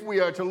 And if we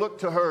are to look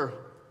to her,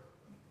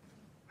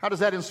 how does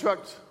that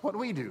instruct what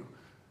we do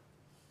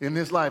in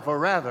this life, or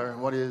rather,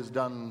 what is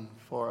done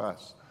for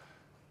us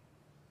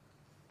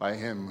by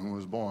him who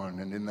was born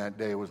and in that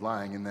day was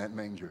lying in that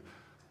manger?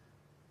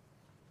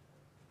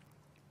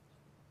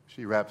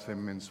 She wraps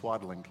him in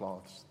swaddling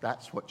cloths.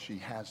 That's what she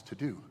has to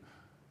do.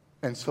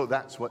 And so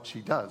that's what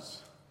she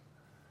does.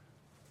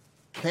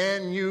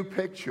 Can you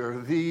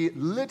picture the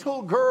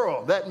little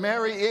girl that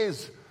Mary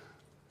is,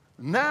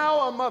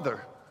 now a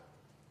mother,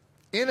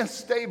 in a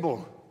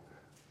stable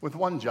with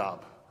one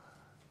job?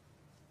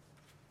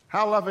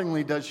 How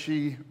lovingly does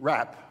she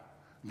wrap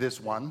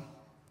this one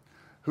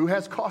who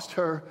has cost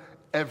her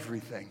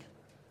everything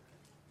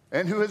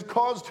and who has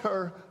caused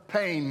her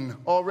pain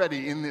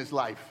already in this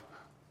life?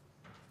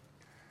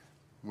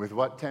 With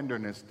what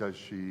tenderness does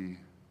she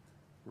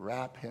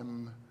wrap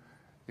him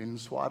in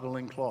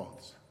swaddling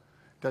cloths?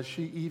 Does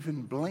she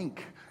even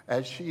blink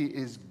as she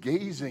is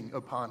gazing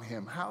upon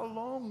him? How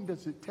long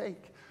does it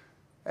take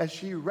as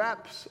she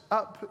wraps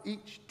up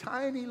each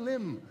tiny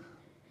limb,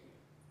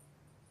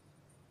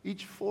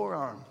 each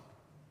forearm,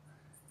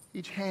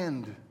 each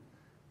hand,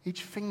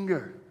 each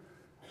finger?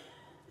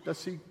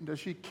 Does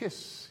she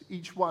kiss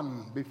each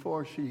one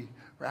before she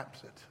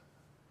wraps it?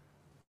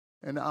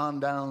 And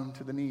on down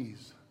to the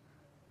knees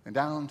and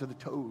down to the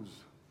toes.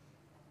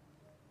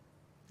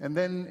 And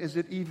then is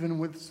it even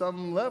with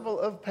some level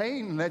of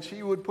pain that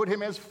she would put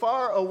him as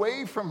far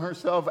away from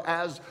herself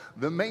as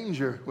the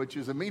manger, which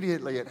is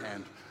immediately at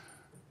hand?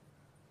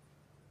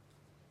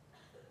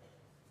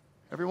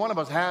 Every one of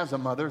us has a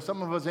mother.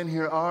 Some of us in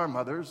here are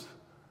mothers.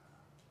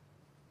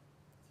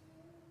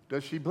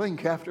 Does she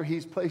blink after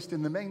he's placed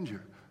in the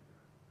manger?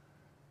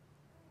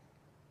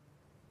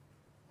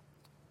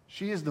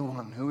 She is the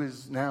one who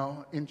is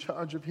now in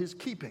charge of his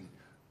keeping.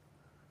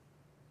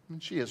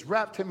 And she has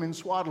wrapped him in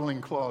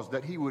swaddling cloths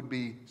that he would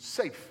be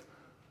safe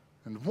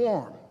and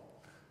warm.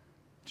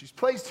 She's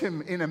placed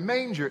him in a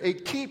manger, a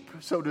keep,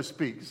 so to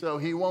speak, so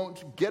he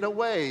won't get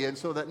away and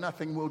so that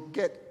nothing will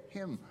get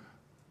him.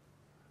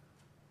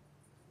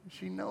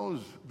 She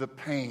knows the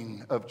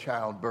pain of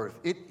childbirth.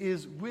 It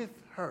is with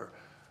her.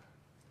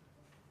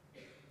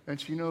 And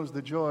she knows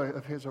the joy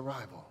of his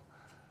arrival.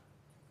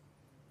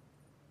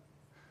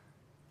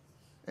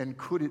 And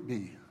could it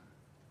be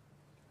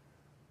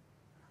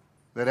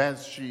that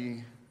as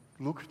she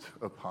looked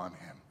upon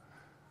him,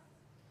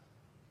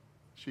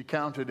 she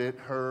counted it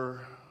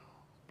her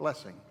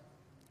blessing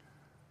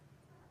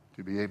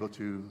to be able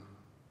to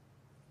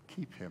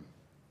keep him?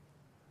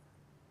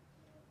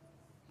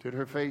 Did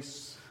her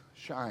face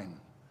shine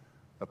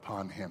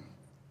upon him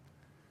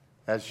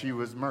as she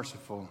was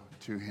merciful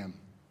to him?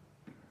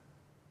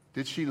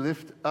 Did she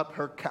lift up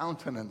her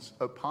countenance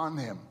upon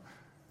him?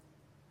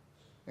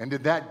 And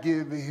did that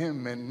give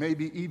him, and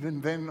maybe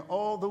even then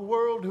all the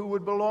world who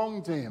would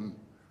belong to him,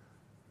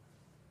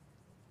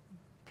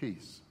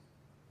 peace?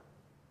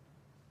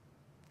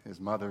 His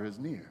mother is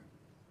near.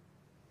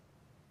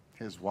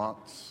 His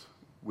wants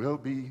will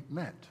be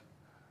met.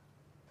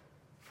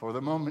 For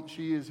the moment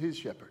she is his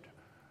shepherd,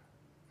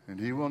 and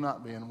he will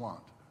not be in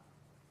want.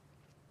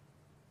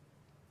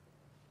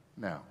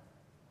 Now,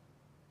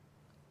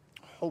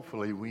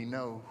 hopefully we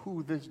know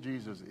who this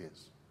Jesus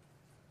is.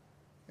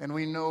 And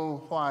we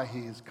know why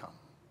he has come.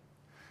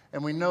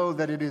 And we know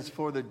that it is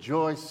for the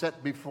joy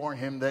set before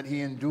him that he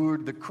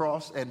endured the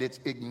cross and its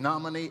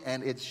ignominy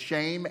and its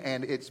shame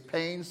and its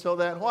pain, so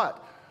that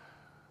what?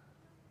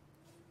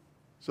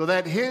 So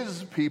that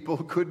his people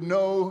could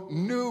know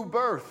new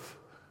birth,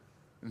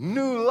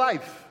 new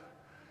life,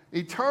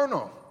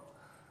 eternal.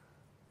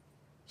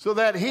 So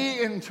that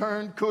he in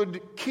turn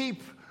could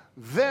keep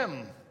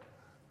them.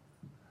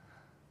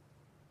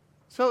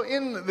 So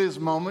in this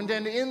moment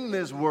and in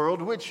this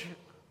world, which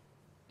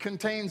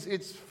contains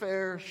its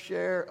fair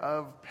share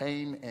of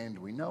pain, and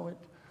we know it,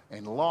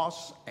 and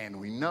loss, and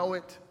we know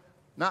it,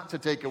 not to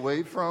take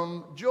away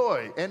from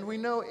joy, and we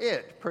know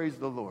it, praise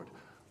the Lord.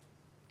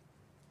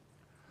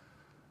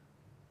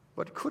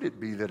 But could it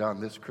be that on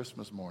this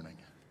Christmas morning,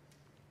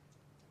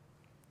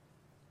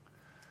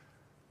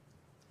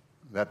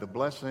 that the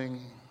blessing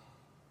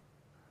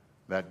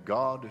that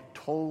God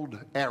told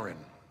Aaron,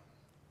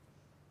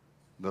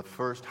 the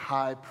first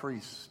high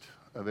priest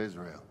of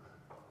Israel,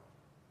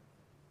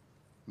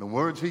 The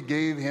words he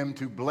gave him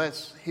to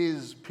bless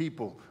his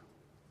people,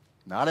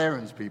 not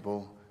Aaron's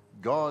people,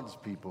 God's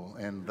people,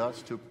 and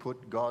thus to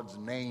put God's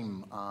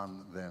name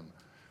on them.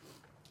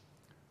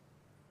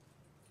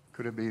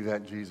 Could it be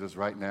that Jesus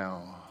right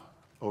now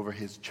over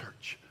his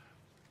church?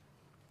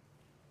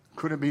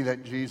 Could it be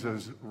that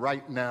Jesus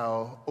right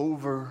now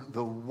over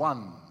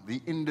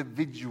the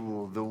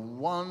individual, the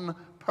one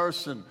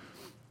person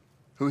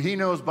who he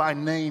knows by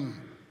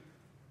name,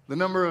 the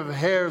number of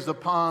hairs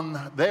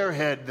upon their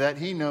head that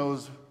he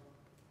knows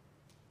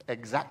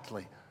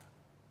exactly?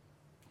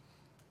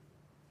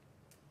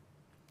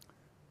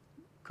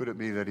 Could it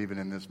be that even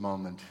in this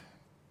moment,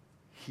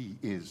 he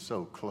is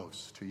so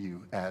close to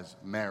you as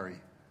Mary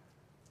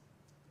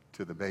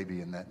to the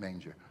baby in that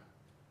manger?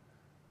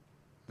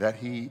 That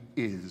he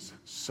is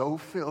so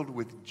filled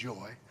with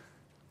joy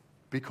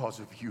because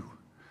of you,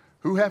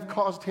 who have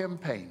caused him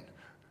pain,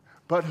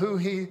 but who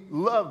he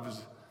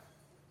loves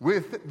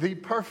with the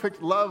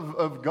perfect love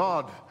of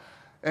God,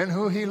 and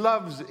who he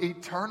loves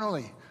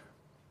eternally.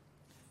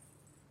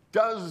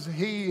 Does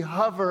he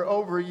hover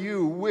over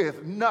you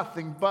with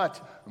nothing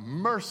but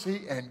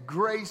mercy and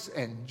grace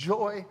and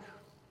joy,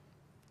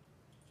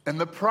 and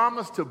the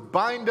promise to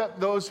bind up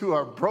those who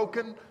are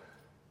broken,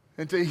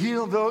 and to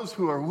heal those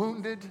who are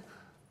wounded,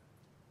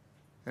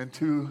 and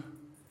to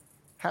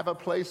have a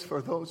place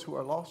for those who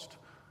are lost?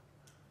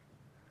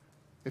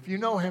 If you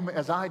know him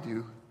as I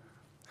do,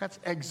 that's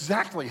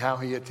exactly how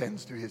he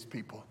attends to his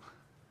people.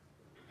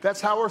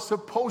 That's how we're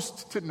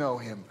supposed to know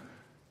him.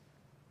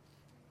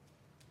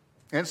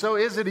 And so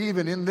is it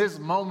even in this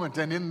moment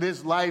and in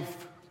this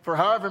life, for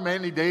however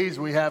many days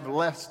we have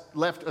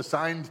left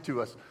assigned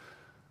to us,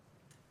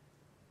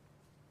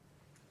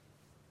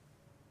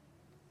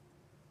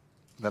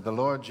 that the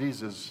Lord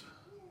Jesus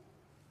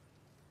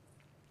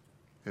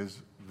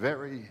is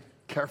very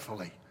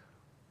carefully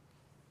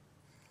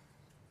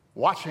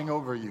watching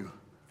over you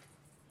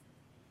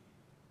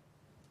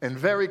and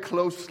very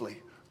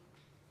closely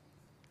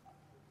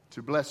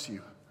to bless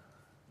you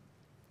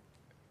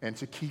and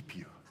to keep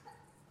you.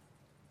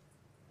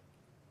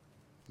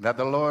 That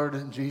the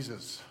Lord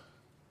Jesus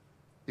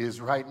is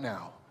right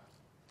now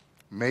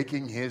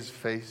making his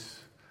face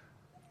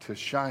to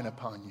shine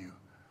upon you.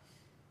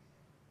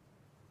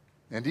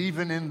 And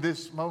even in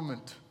this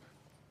moment,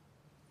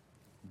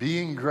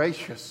 being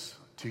gracious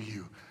to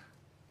you.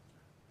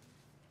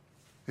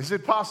 Is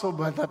it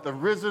possible that the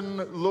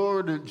risen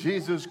Lord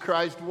Jesus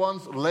Christ,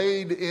 once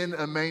laid in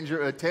a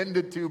manger,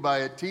 attended to by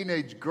a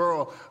teenage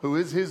girl who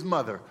is his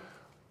mother,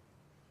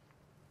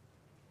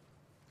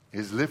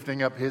 is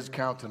lifting up his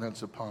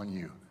countenance upon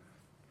you,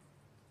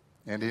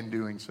 and in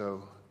doing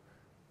so,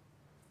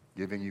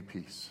 giving you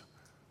peace,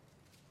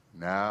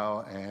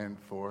 now and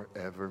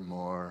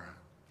forevermore?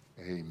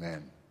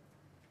 Amen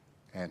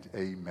and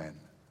amen.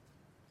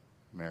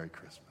 Merry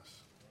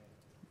Christmas.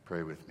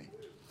 Pray with me.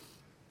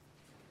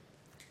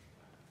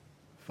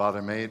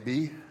 Father, may it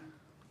be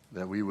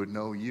that we would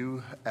know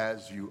you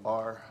as you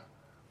are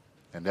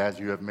and as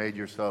you have made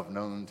yourself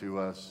known to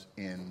us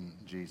in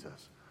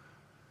Jesus.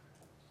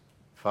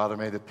 Father,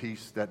 may the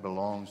peace that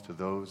belongs to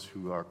those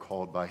who are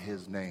called by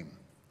his name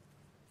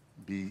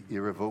be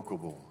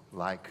irrevocable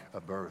like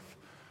a birth,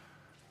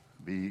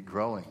 be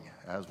growing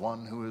as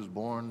one who is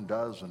born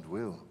does and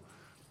will,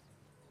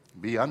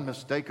 be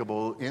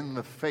unmistakable in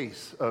the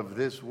face of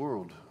this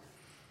world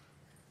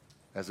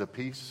as a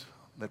peace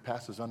that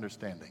passes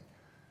understanding.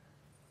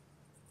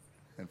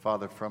 And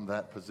Father, from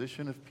that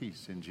position of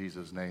peace in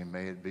Jesus' name,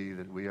 may it be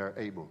that we are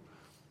able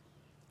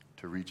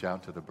to reach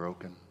out to the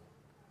broken,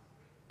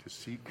 to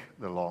seek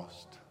the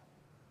lost,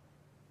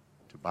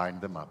 to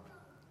bind them up,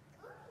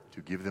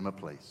 to give them a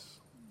place,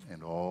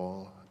 and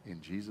all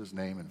in Jesus'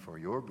 name and for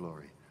your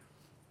glory.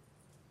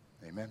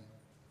 Amen.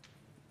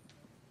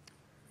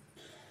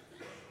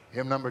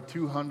 Hymn number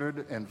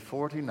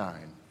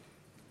 249,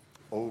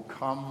 O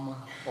come,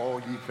 all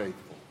ye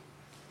faithful.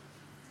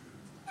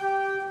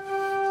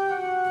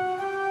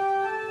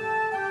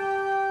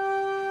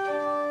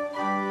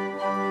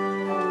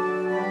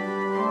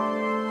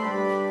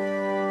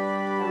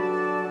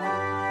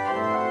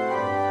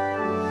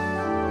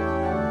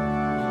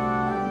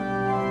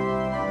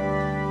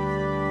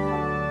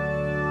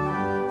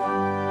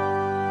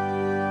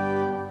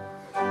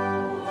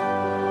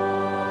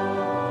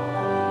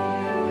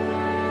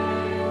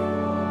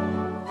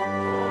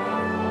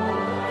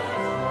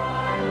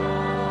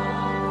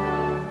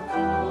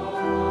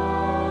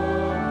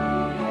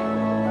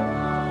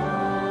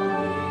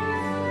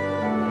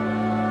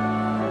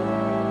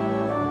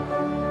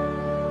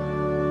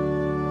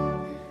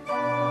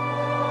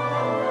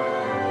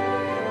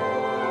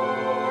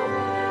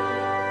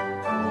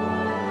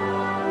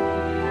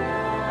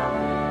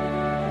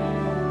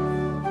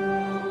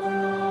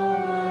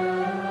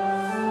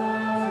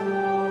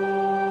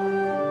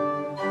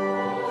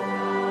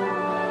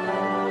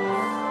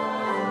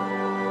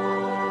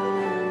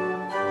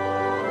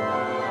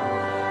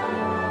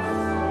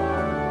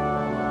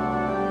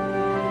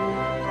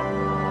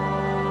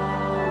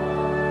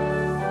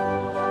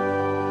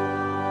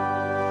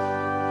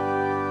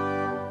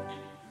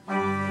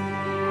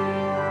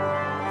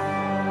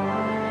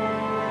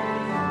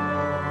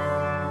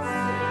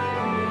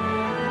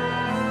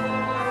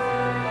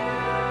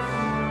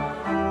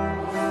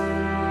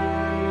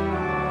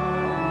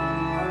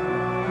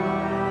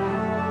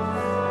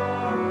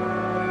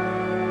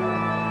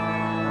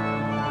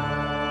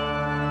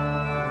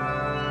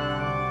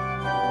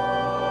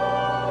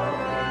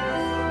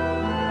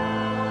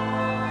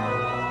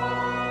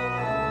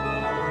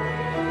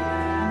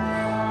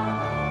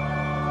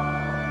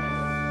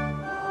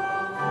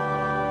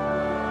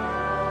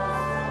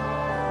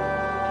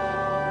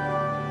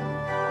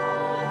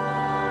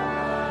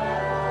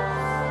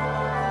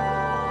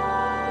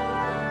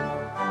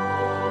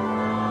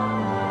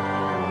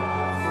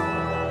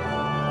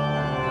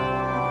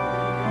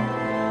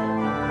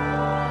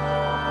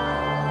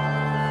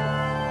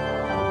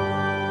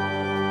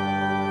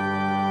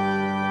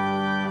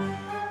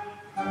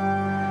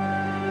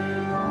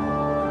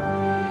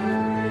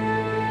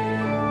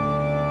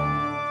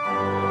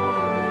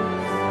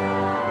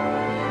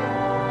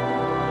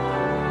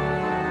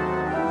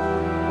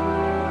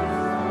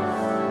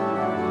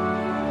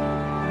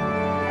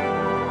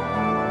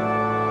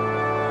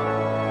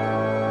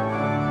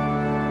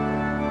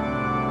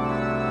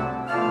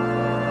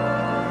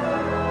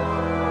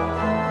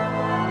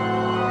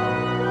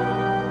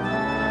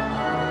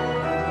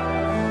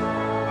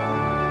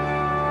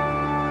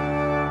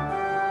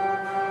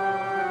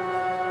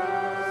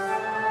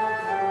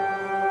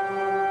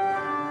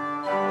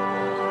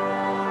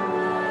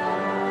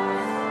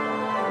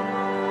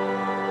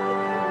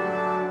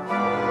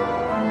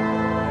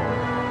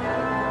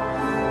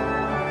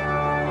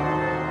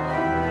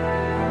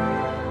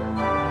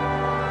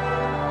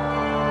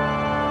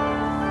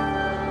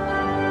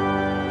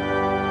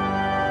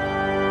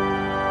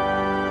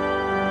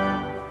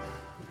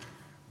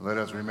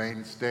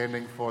 remain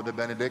standing for the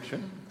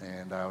benediction,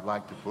 and I would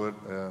like to put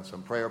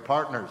some prayer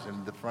partners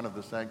in the front of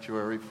the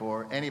sanctuary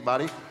for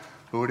anybody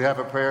who would have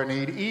a prayer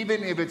need.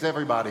 Even if it's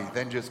everybody,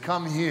 then just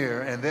come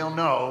here and they'll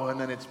know, and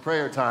then it's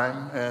prayer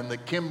time, and the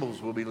Kimballs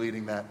will be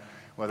leading that,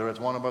 whether it's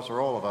one of us or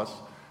all of us.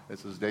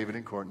 This is David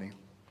and Courtney.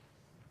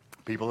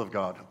 People of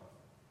God,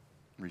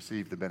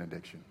 receive the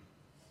benediction.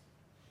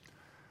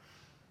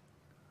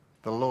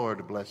 The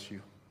Lord bless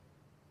you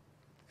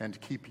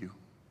and keep you.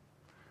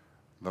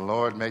 The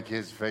Lord make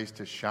his face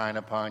to shine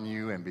upon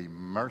you and be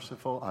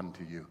merciful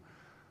unto you.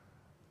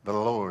 The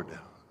Lord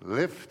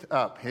lift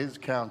up his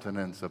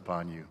countenance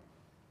upon you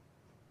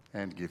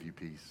and give you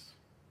peace.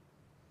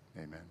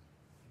 Amen.